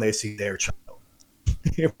light up when they see their child.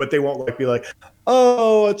 But they won't be like,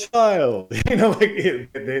 oh, a child. They want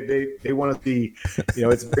to see.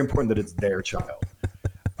 It's very important that it's their child.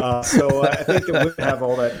 So I think that women have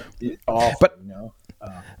all that off.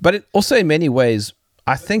 But it also, in many ways,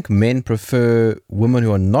 I think men prefer women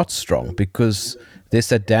who are not strong because there's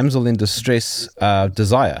that damsel in distress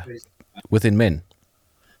desire within men.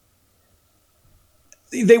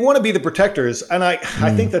 They want to be the protectors, and I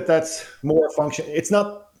think that that's more a function. It's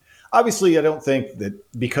not obviously. I don't think that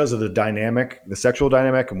because of the dynamic, the sexual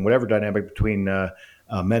dynamic, and whatever dynamic between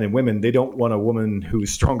men and women, they don't want a woman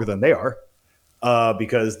who's stronger than they are,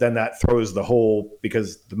 because then that throws the whole.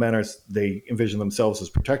 Because the men they envision themselves as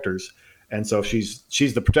protectors, and so if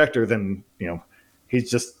she's the protector, then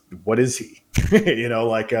he's just, what is he?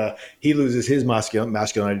 He loses his masculine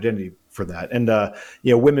identity for that. And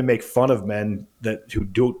women make fun of men who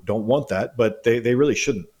don't want that, but they really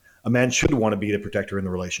shouldn't. A man should want to be the protector in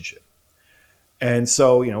the relationship. And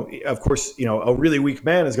so, of course, a really weak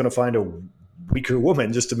man is going to find a weaker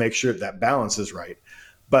woman just to make sure that balance is right.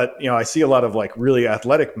 But, I see a lot of like really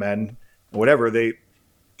athletic men, whatever, they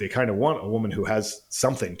kind of want a woman who has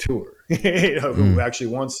something to her, who actually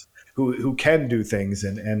wants, who can do things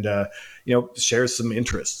and shares some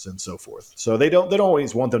interests and so forth. So they don't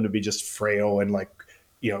always want them to be just frail and like,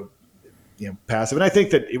 passive. And I think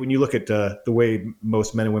that when you look at the way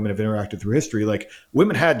most men and women have interacted through history, like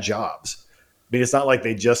women had jobs. I mean, it's not like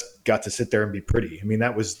they just got to sit there and be pretty. I mean,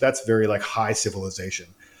 that's very like high civilization.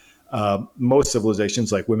 Most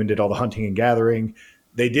civilizations, like women did all the hunting and gathering.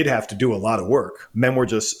 They did have to do a lot of work. Men were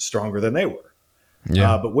just stronger than they were.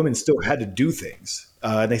 Yeah. But women still had to do things,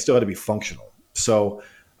 and they still had to be functional. So,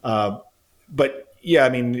 but yeah, I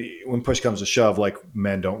mean, when push comes to shove, like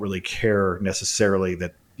men don't really care necessarily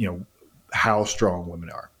that, how strong women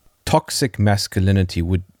are. Toxic masculinity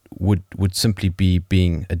would simply be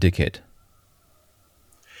being a dickhead.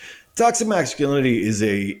 Toxic masculinity is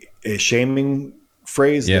a shaming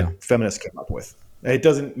phrase that feminists came up with. It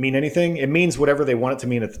doesn't mean anything. It means whatever they want it to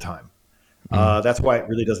mean at the time. That's why it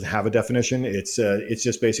really doesn't have a definition. It's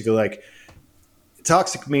just basically like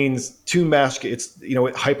toxic means too masculine. It's,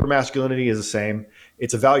 hyper masculinity is the same.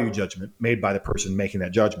 It's a value judgment made by the person making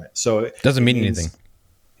that judgment. So it doesn't mean anything.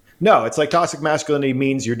 No, it's like toxic masculinity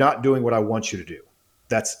means you're not doing what I want you to do.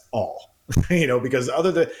 That's all, because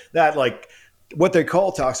other than that, like what they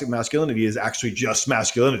call toxic masculinity is actually just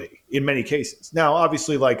masculinity in many cases. Now,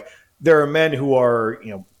 obviously, like there are men who are,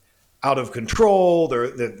 out of control. There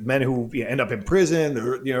are men who end up in prison.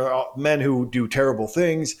 There are, men who do terrible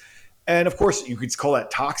things. And of course, you could call that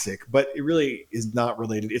toxic, but it really is not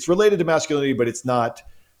related. It's related to masculinity, but it's not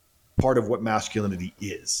part of what masculinity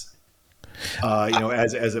is,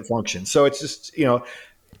 as it functions. So it's just,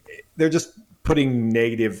 they're just putting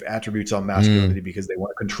negative attributes on masculinity because they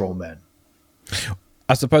want to control men.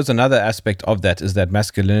 I suppose another aspect of that is that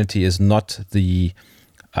masculinity is not the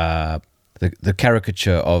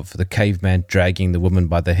caricature of the caveman dragging the woman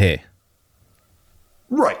by the hair.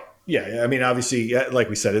 Right. Yeah. I mean, obviously, like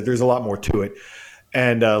we said, there's a lot more to it.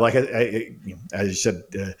 And like as you said,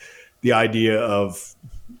 the idea of,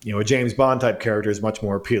 a James Bond type character is much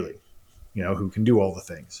more appealing, who can do all the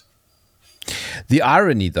things. The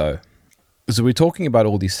irony, though, is that we're talking about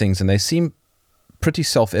all these things and they seem pretty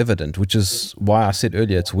self-evident, which is why I said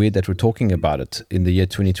earlier it's weird that we're talking about it in the year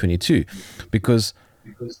 2022, because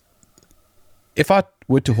if I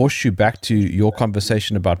were to horseshoe back to your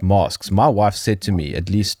conversation about masks, my wife said to me at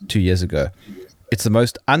least 2 years ago, it's the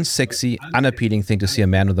most unsexy, unappealing thing to see a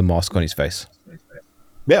man with a mask on his face.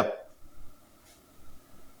 Yeah.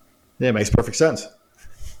 Yeah, it makes perfect sense.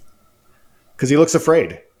 Because he looks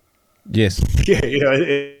afraid. Yes. Yeah,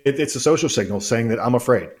 it's a social signal saying that I'm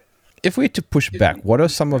afraid. If we had to push back, what are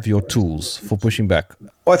some of your tools for pushing back?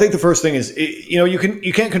 Well, I think the first thing is, you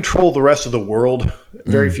can't control the rest of the world.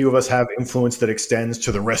 Very few of us have influence that extends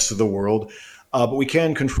to the rest of the world, but we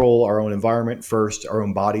can control our own environment first, our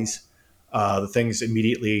own bodies, the things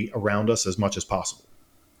immediately around us as much as possible.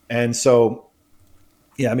 And so,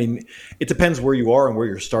 yeah, I mean, it depends where you are and where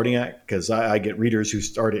you're starting at, because I get readers who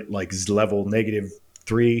start at like level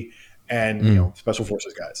 -3. And, special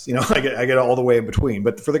forces guys, I get all the way in between.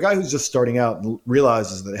 But for the guy who's just starting out and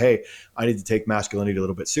realizes that, hey, I need to take masculinity a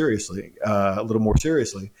little bit seriously, a little more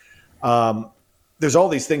seriously. There's all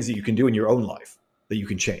these things that you can do in your own life that you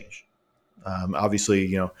can change. Obviously,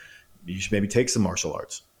 you should maybe take some martial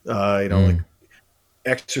arts, like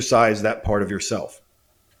exercise that part of yourself,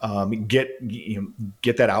 get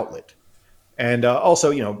that outlet. And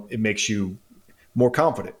also, it makes you more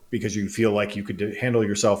confident because you feel like you could handle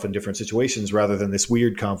yourself in different situations rather than this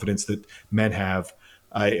weird confidence that men have.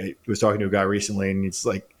 I was talking to a guy recently and it's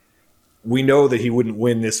like, we know that he wouldn't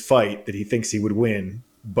win this fight that he thinks he would win,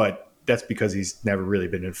 but that's because he's never really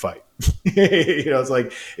been in a fight. It's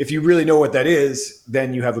like, if you really know what that is,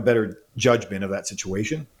 then you have a better judgment of that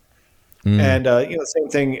situation. And, the same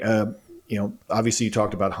thing, obviously you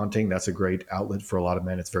talked about hunting. That's a great outlet for a lot of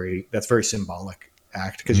men. That's very symbolic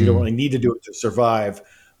act because you don't really need to do it to survive,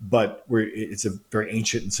 but it's a very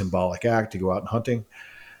ancient and symbolic act to go out and hunting.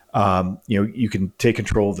 You can take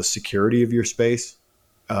control of the security of your space,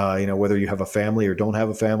 whether you have a family or don't have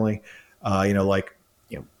a family,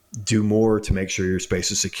 do more to make sure your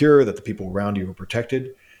space is secure, that the people around you are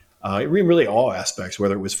protected. Really all aspects,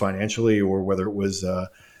 whether it was financially or whether it was,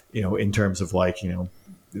 in terms of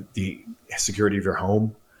the security of your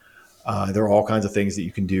home. There are all kinds of things that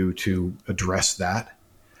you can do to address that.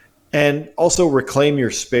 And also reclaim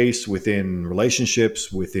your space within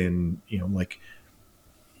relationships, within,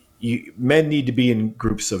 men need to be in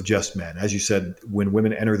groups of just men. As you said, when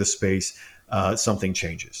women enter the space, something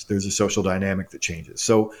changes. There's a social dynamic that changes.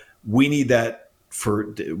 So we need to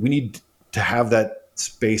have that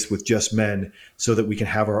space with just men so that we can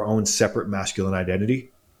have our own separate masculine identity.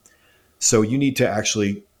 So you need to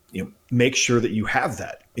actually, make sure that you have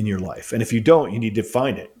that in your life. And if you don't, you need to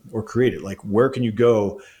find it or create it. Like, where can you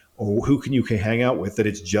go or who can you hang out with that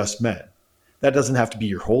it's just men? That doesn't have to be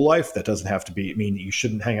your whole life. That doesn't have to mean that you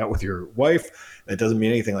shouldn't hang out with your wife. That doesn't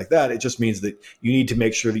mean anything like that. It just means that you need to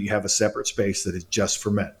make sure that you have a separate space that is just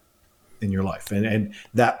for men in your life and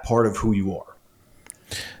that part of who you are.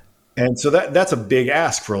 And so that's a big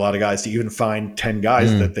ask for a lot of guys to even find 10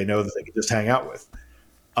 guys that they know that they can just hang out with.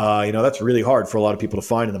 That's really hard for a lot of people to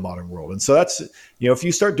find in the modern world. And so that's, if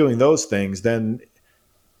you start doing those things, then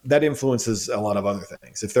that influences a lot of other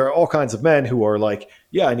things. If there are all kinds of men who are like,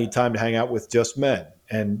 yeah, I need time to hang out with just men.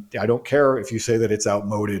 And I don't care if you say that it's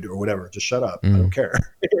outmoded or whatever, just shut up. I don't care.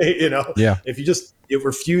 Yeah. If you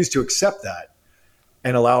refuse to accept that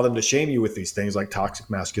and allow them to shame you with these things like toxic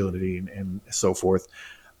masculinity and so forth.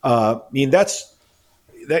 That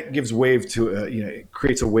gives wave to, it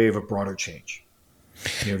creates a wave of broader change.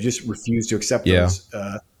 Just refuse to accept those,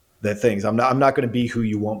 that things. I'm not going to be who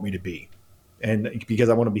you want me to be. And because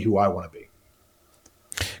I want to be who I want to be.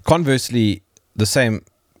 Conversely, the same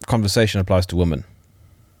conversation applies to women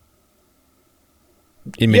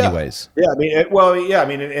in many ways. Yeah.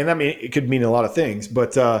 It could mean a lot of things,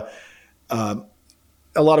 but a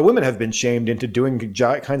lot of women have been shamed into doing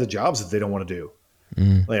kinds of jobs that they don't want to do.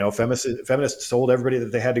 Feminists told everybody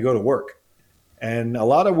that they had to go to work. And a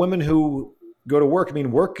lot of women who go to work,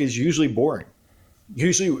 work is usually boring.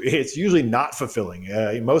 It's usually not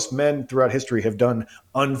fulfilling. Most men throughout history have done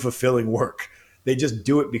unfulfilling work. They just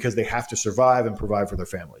do it because they have to survive and provide for their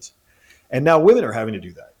families. And now women are having to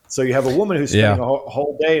do that. So you have a woman who's spending a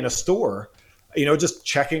whole day in a store, just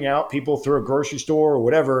checking out people through a grocery store or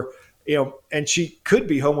whatever, and she could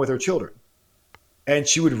be home with her children. And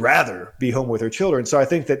she would rather be home with her children. So I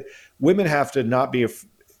think that women have to not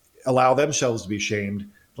allow themselves to be shamed.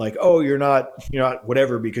 Like, oh, you're not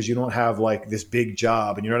whatever because you don't have like this big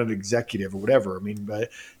job and you're not an executive or whatever. But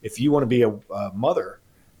if you want to be a mother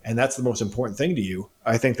and that's the most important thing to you,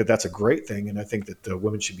 I think that that's a great thing. And I think that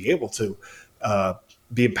women should be able to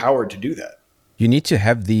be empowered to do that. You need to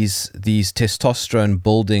have these testosterone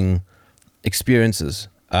building experiences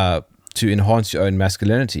to enhance your own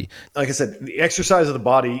masculinity. Like I said, the exercise of the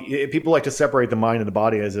body, people like to separate the mind and the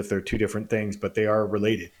body as if they're two different things, but they are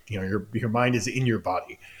related. Your mind is in your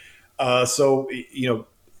body. So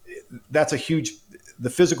that's the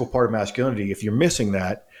physical part of masculinity. If you're missing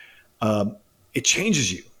that, it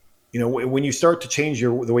changes you. When you start to change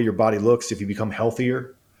the way your body looks, if you become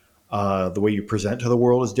healthier, the way you present to the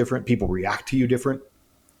world is different. People react to you different.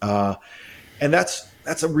 And that's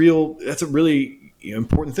a really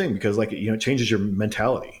important thing because it changes your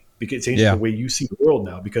mentality because it changes the way you see the world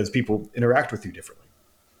now because people interact with you differently.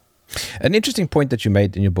 An interesting point that you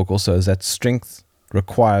made in your book also is that strength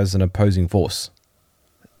requires an opposing force.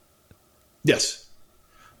 Yes.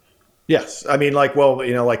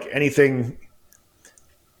 Like anything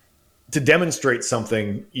to demonstrate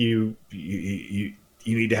something, you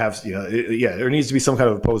need to have, there needs to be some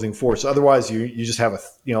kind of opposing force. Otherwise you just have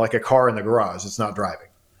like a car in the garage. It's not driving.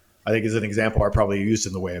 I think is an example I probably used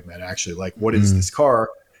in The Way of Men, actually. Like, what is this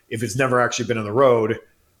car? If it's never actually been on the road,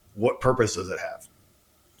 what purpose does it have?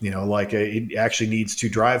 It actually needs to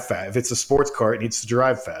drive fast. If it's a sports car, it needs to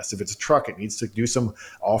drive fast. If it's a truck, it needs to do some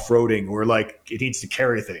off-roading or it needs to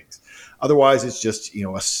carry things. Otherwise, it's just,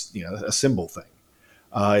 a symbol thing.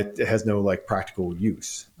 It has no practical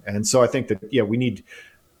use. And so I think that, we need,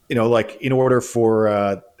 in order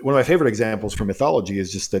for, one of my favorite examples from mythology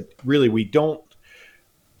is just that really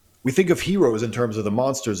we think of heroes in terms of the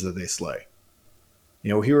monsters that they slay.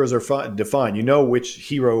 Heroes are defined. Which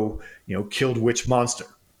hero, killed which monster.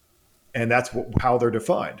 And that's how they're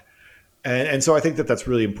defined. And so I think that that's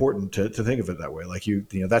really important to think of it that way. Like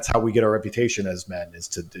that's how we get our reputation as men, is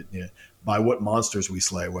to by what monsters we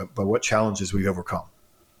slay, by what challenges we overcome.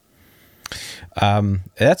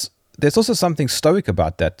 There's also something stoic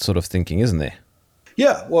about that sort of thinking, isn't there?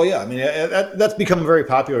 Yeah, well, yeah. I mean, that's become very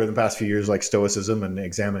popular in the past few years, like Stoicism and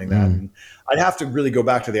examining that. And I'd have to really go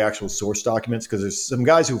back to the actual source documents, because there's some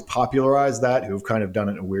guys who've popularized that, who've kind of done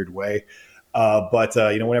it in a weird way. But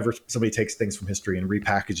whenever somebody takes things from history and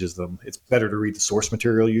repackages them, it's better to read the source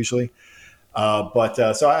material usually.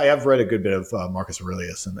 So I have read a good bit of Marcus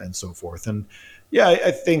Aurelius and so forth. And yeah,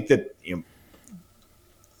 I think that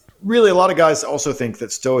really a lot of guys also think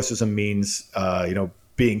that Stoicism means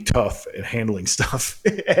being tough and handling stuff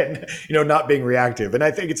and not being reactive. And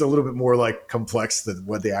I think it's a little bit more like complex than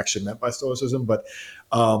what they actually meant by Stoicism. But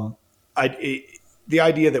the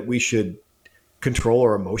idea that we should control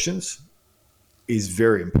our emotions is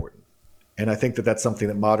very important. And I think that that's something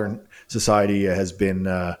that modern society has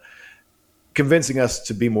been convincing us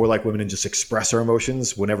to be more like women and just express our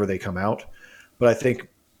emotions whenever they come out. But I think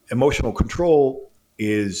emotional control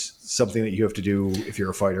is something that you have to do if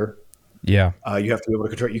you're a fighter. Yeah. You have to be able to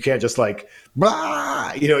control. You can't just like,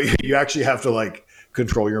 blah, you actually have to like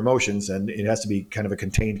control your emotions, and it has to be kind of a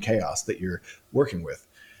contained chaos that you're working with.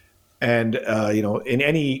 And, in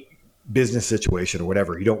any business situation or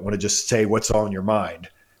whatever, you don't want to just say what's on your mind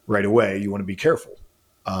right away. You want to be careful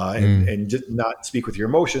and just not speak with your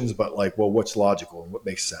emotions, but like, well, what's logical and what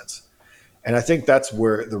makes sense. And I think that's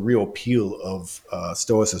where the real appeal of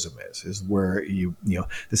Stoicism is where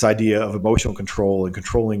this idea of emotional control and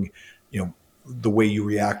controlling, the way you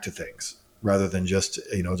react to things, rather than just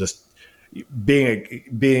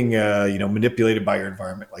being manipulated by your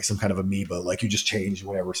environment, like some kind of amoeba. Like you just change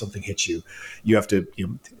whenever something hits you. You have to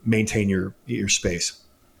maintain your space.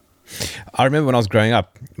 I remember when I was growing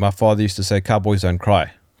up, my father used to say, "Cowboys don't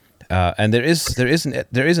cry," and there is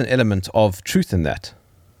an element of truth in that.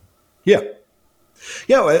 Yeah.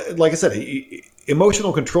 Like I said,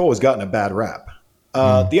 emotional control has gotten a bad rap.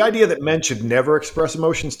 The idea that men should never express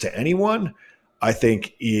emotions to anyone, I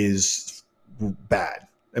think, is bad.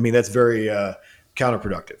 I mean, that's very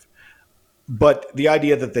counterproductive. But the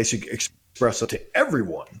idea that they should express it to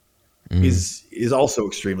everyone is also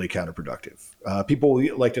extremely counterproductive. People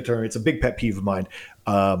like to term, it's a big pet peeve of mine.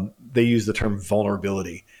 They use the term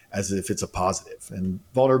vulnerability as if it's a positive. And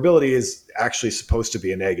vulnerability is actually supposed to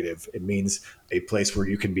be a negative. It means a place where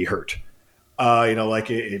you can be hurt.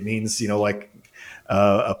 It means,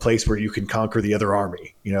 a place where you can conquer the other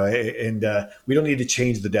army, and we don't need to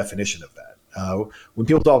change the definition of that. When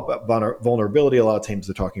people talk about vulnerability, a lot of times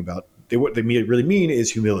they're talking about, what they really mean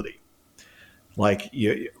is humility. Like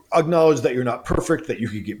you acknowledge that you're not perfect, that you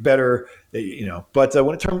could get better, but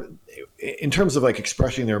in terms of like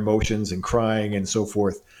expressing their emotions and crying and so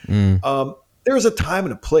forth, there's a time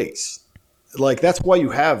and a place. Like that's why you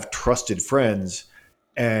have trusted friends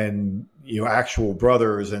and actual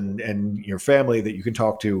brothers and your family that you can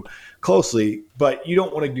talk to closely, but you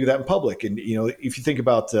don't want to do that in public. And if you think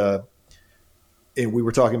about and we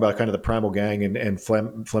were talking about kind of the primal gang and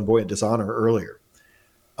flamboyant dishonor earlier,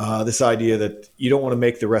 this idea that you don't want to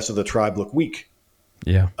make the rest of the tribe look weak,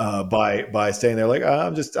 by staying there like,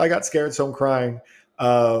 I got scared, so I'm crying.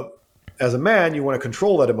 As a man, you want to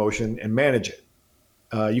control that emotion and manage it.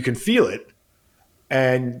 You can feel it,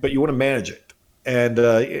 but you want to manage it. And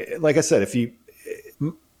like I said, if you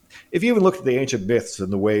even look at the ancient myths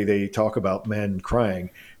and the way they talk about men crying,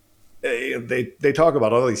 they talk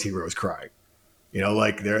about all these heroes crying.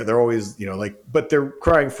 Like they're always but they're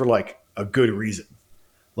crying for like a good reason.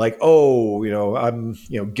 Like, I'm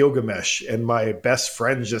Gilgamesh and my best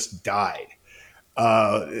friend just died,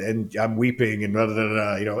 and I'm weeping and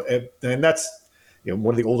and that's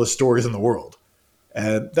one of the oldest stories in the world,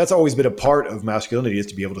 and that's always been a part of masculinity, is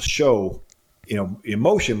to be able to show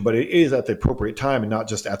emotion, but it is at the appropriate time and not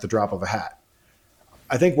just at the drop of a hat.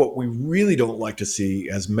 I think what we really don't like to see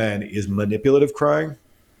as men is manipulative crying,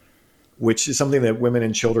 which is something that women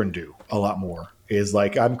and children do a lot more. Is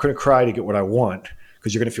like, I'm going to cry to get what I want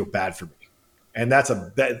because you're going to feel bad for me. And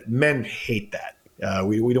that men hate that.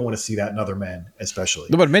 We don't want to see that in other men, especially.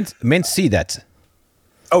 No, but men see that.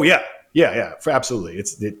 Oh yeah. Absolutely.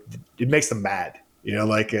 It makes them mad.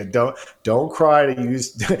 Don't cry to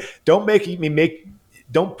use. Don't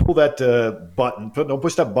don't pull that button. Don't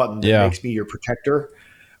push that button that makes me your protector,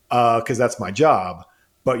 because that's my job.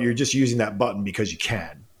 But you're just using that button because you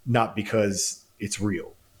can, not because it's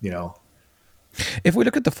real. If we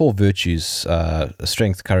look at the four virtues,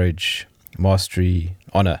 strength, courage, mastery,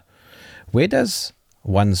 honor, where does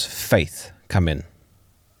one's faith come in?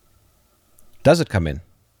 Does it come in?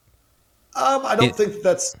 I don't think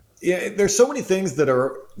that's Yeah, there's so many things that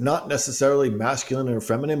are not necessarily masculine or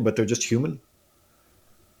feminine, but they're just human.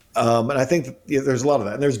 And I think there's a lot of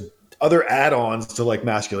that. And there's other add-ons to like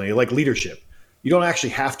masculinity, like leadership. You don't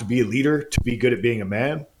actually have to be a leader to be good at being a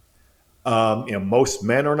man. Most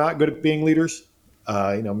men are not good at being leaders.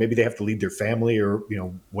 Maybe they have to lead their family or,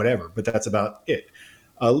 whatever, but that's about it.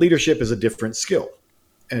 Leadership is a different skill,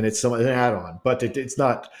 and it's an add-on, but it's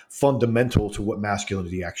not fundamental to what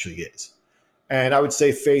masculinity actually is. And I would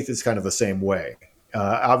say faith is kind of the same way.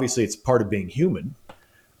 Obviously, it's part of being human.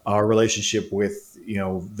 Our relationship with,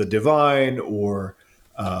 the divine or,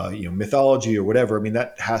 mythology or whatever. I mean,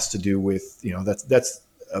 that has to do with, that's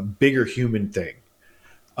a bigger human thing.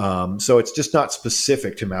 So it's just not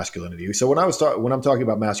specific to masculinity. So when I'm talking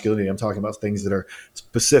about masculinity, I'm talking about things that are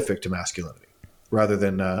specific to masculinity, rather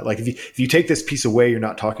than like if you take this piece away, you're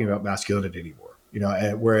not talking about masculinity anymore.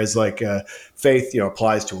 Whereas like faith,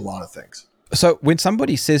 applies to a lot of things. So when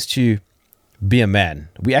somebody says to you, "Be a man,"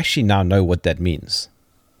 we actually now know what that means.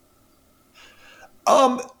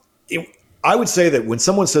 I would say that when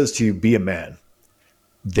someone says to you, "Be a man,"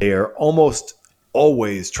 they're almost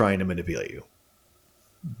always trying to manipulate you.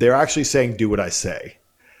 They're actually saying, "Do what I say,"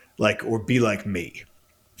 or "Be like me."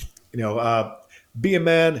 Be a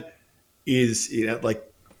man is like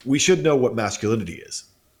we should know what masculinity is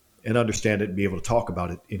and understand it and be able to talk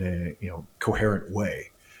about it in a coherent way.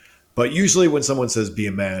 But usually, when someone says "Be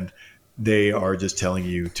a man," they are just telling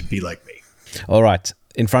you to be like me. All right,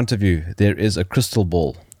 in front of you there is a crystal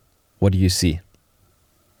ball. What do you see?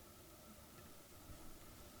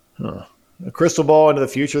 A crystal ball into the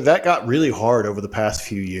future. That got really hard over the past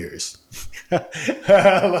few years.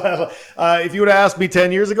 If you would have asked me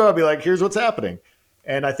 10 years ago, I'd be like, here's what's happening.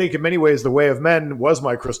 And I think in many ways, The Way of Men was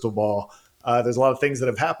my crystal ball. There's a lot of things that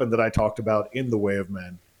have happened that I talked about in The Way of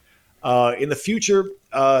Men. In the future,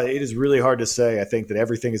 it is really hard to say. I think that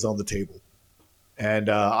everything is on the table. And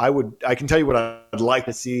I can tell you what I'd like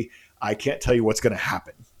to see. I can't tell you what's going to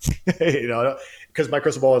happen. Because my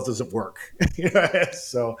crystal ball doesn't work.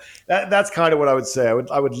 So that's kind of what I would say.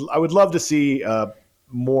 I would love to see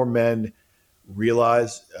more men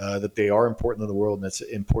realize that they are important in the world, and it's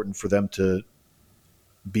important for them to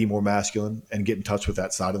be more masculine and get in touch with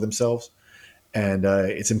that side of themselves. And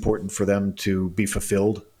it's important for them to be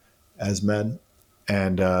fulfilled as men.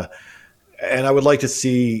 And I would like to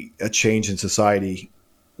see a change in society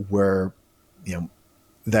where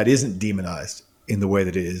that isn't demonized in the way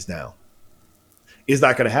that it is now. Is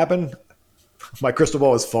that going to happen? My crystal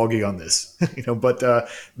ball is foggy on this, but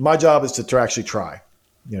my job is to actually try,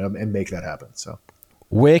 and make that happen. So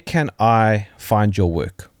where can I find your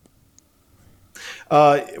work?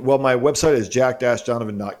 Well, my website is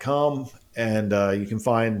jack-donovan.com, and you can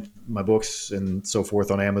find my books and so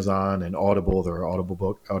forth on Amazon and Audible. There are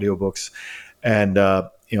audiobooks. And,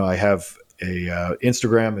 I have a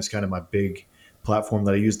Instagram is kind of my big platform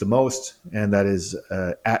that I use the most, and that is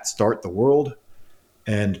at Start the World.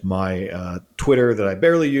 And my Twitter that I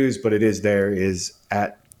barely use, but it is there, is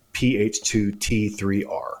at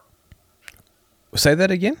PH2T3R. Say that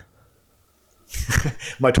again?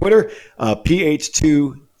 My Twitter,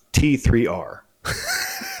 PH2T3R.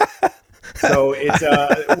 So it's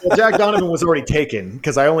Jack Donovan was already taken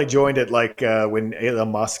because I only joined it when Elon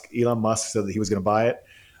Musk said that he was going to buy it.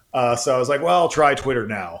 So I was like, well, I'll try Twitter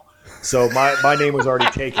now. So my name was already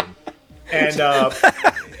taken, and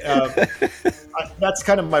that's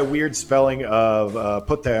kind of my weird spelling of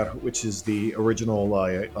Pater, which is the original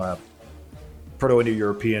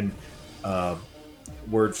Proto-Indo-European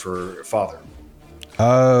word for father.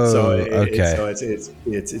 Oh, so okay. So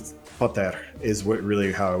it's Pater is what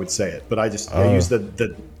really how I would say it, but I use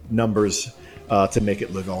the numbers to make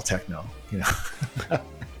it look all techno.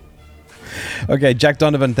 Okay, Jack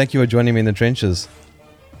Donovan, thank you for joining me in the trenches.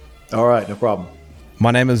 All right, no problem.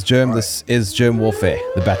 My name is Germ. This is Germ Warfare,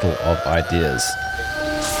 the battle of ideas.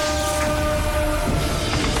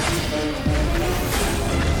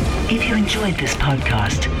 If you enjoyed this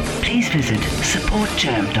podcast, please visit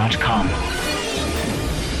supportgerm.com.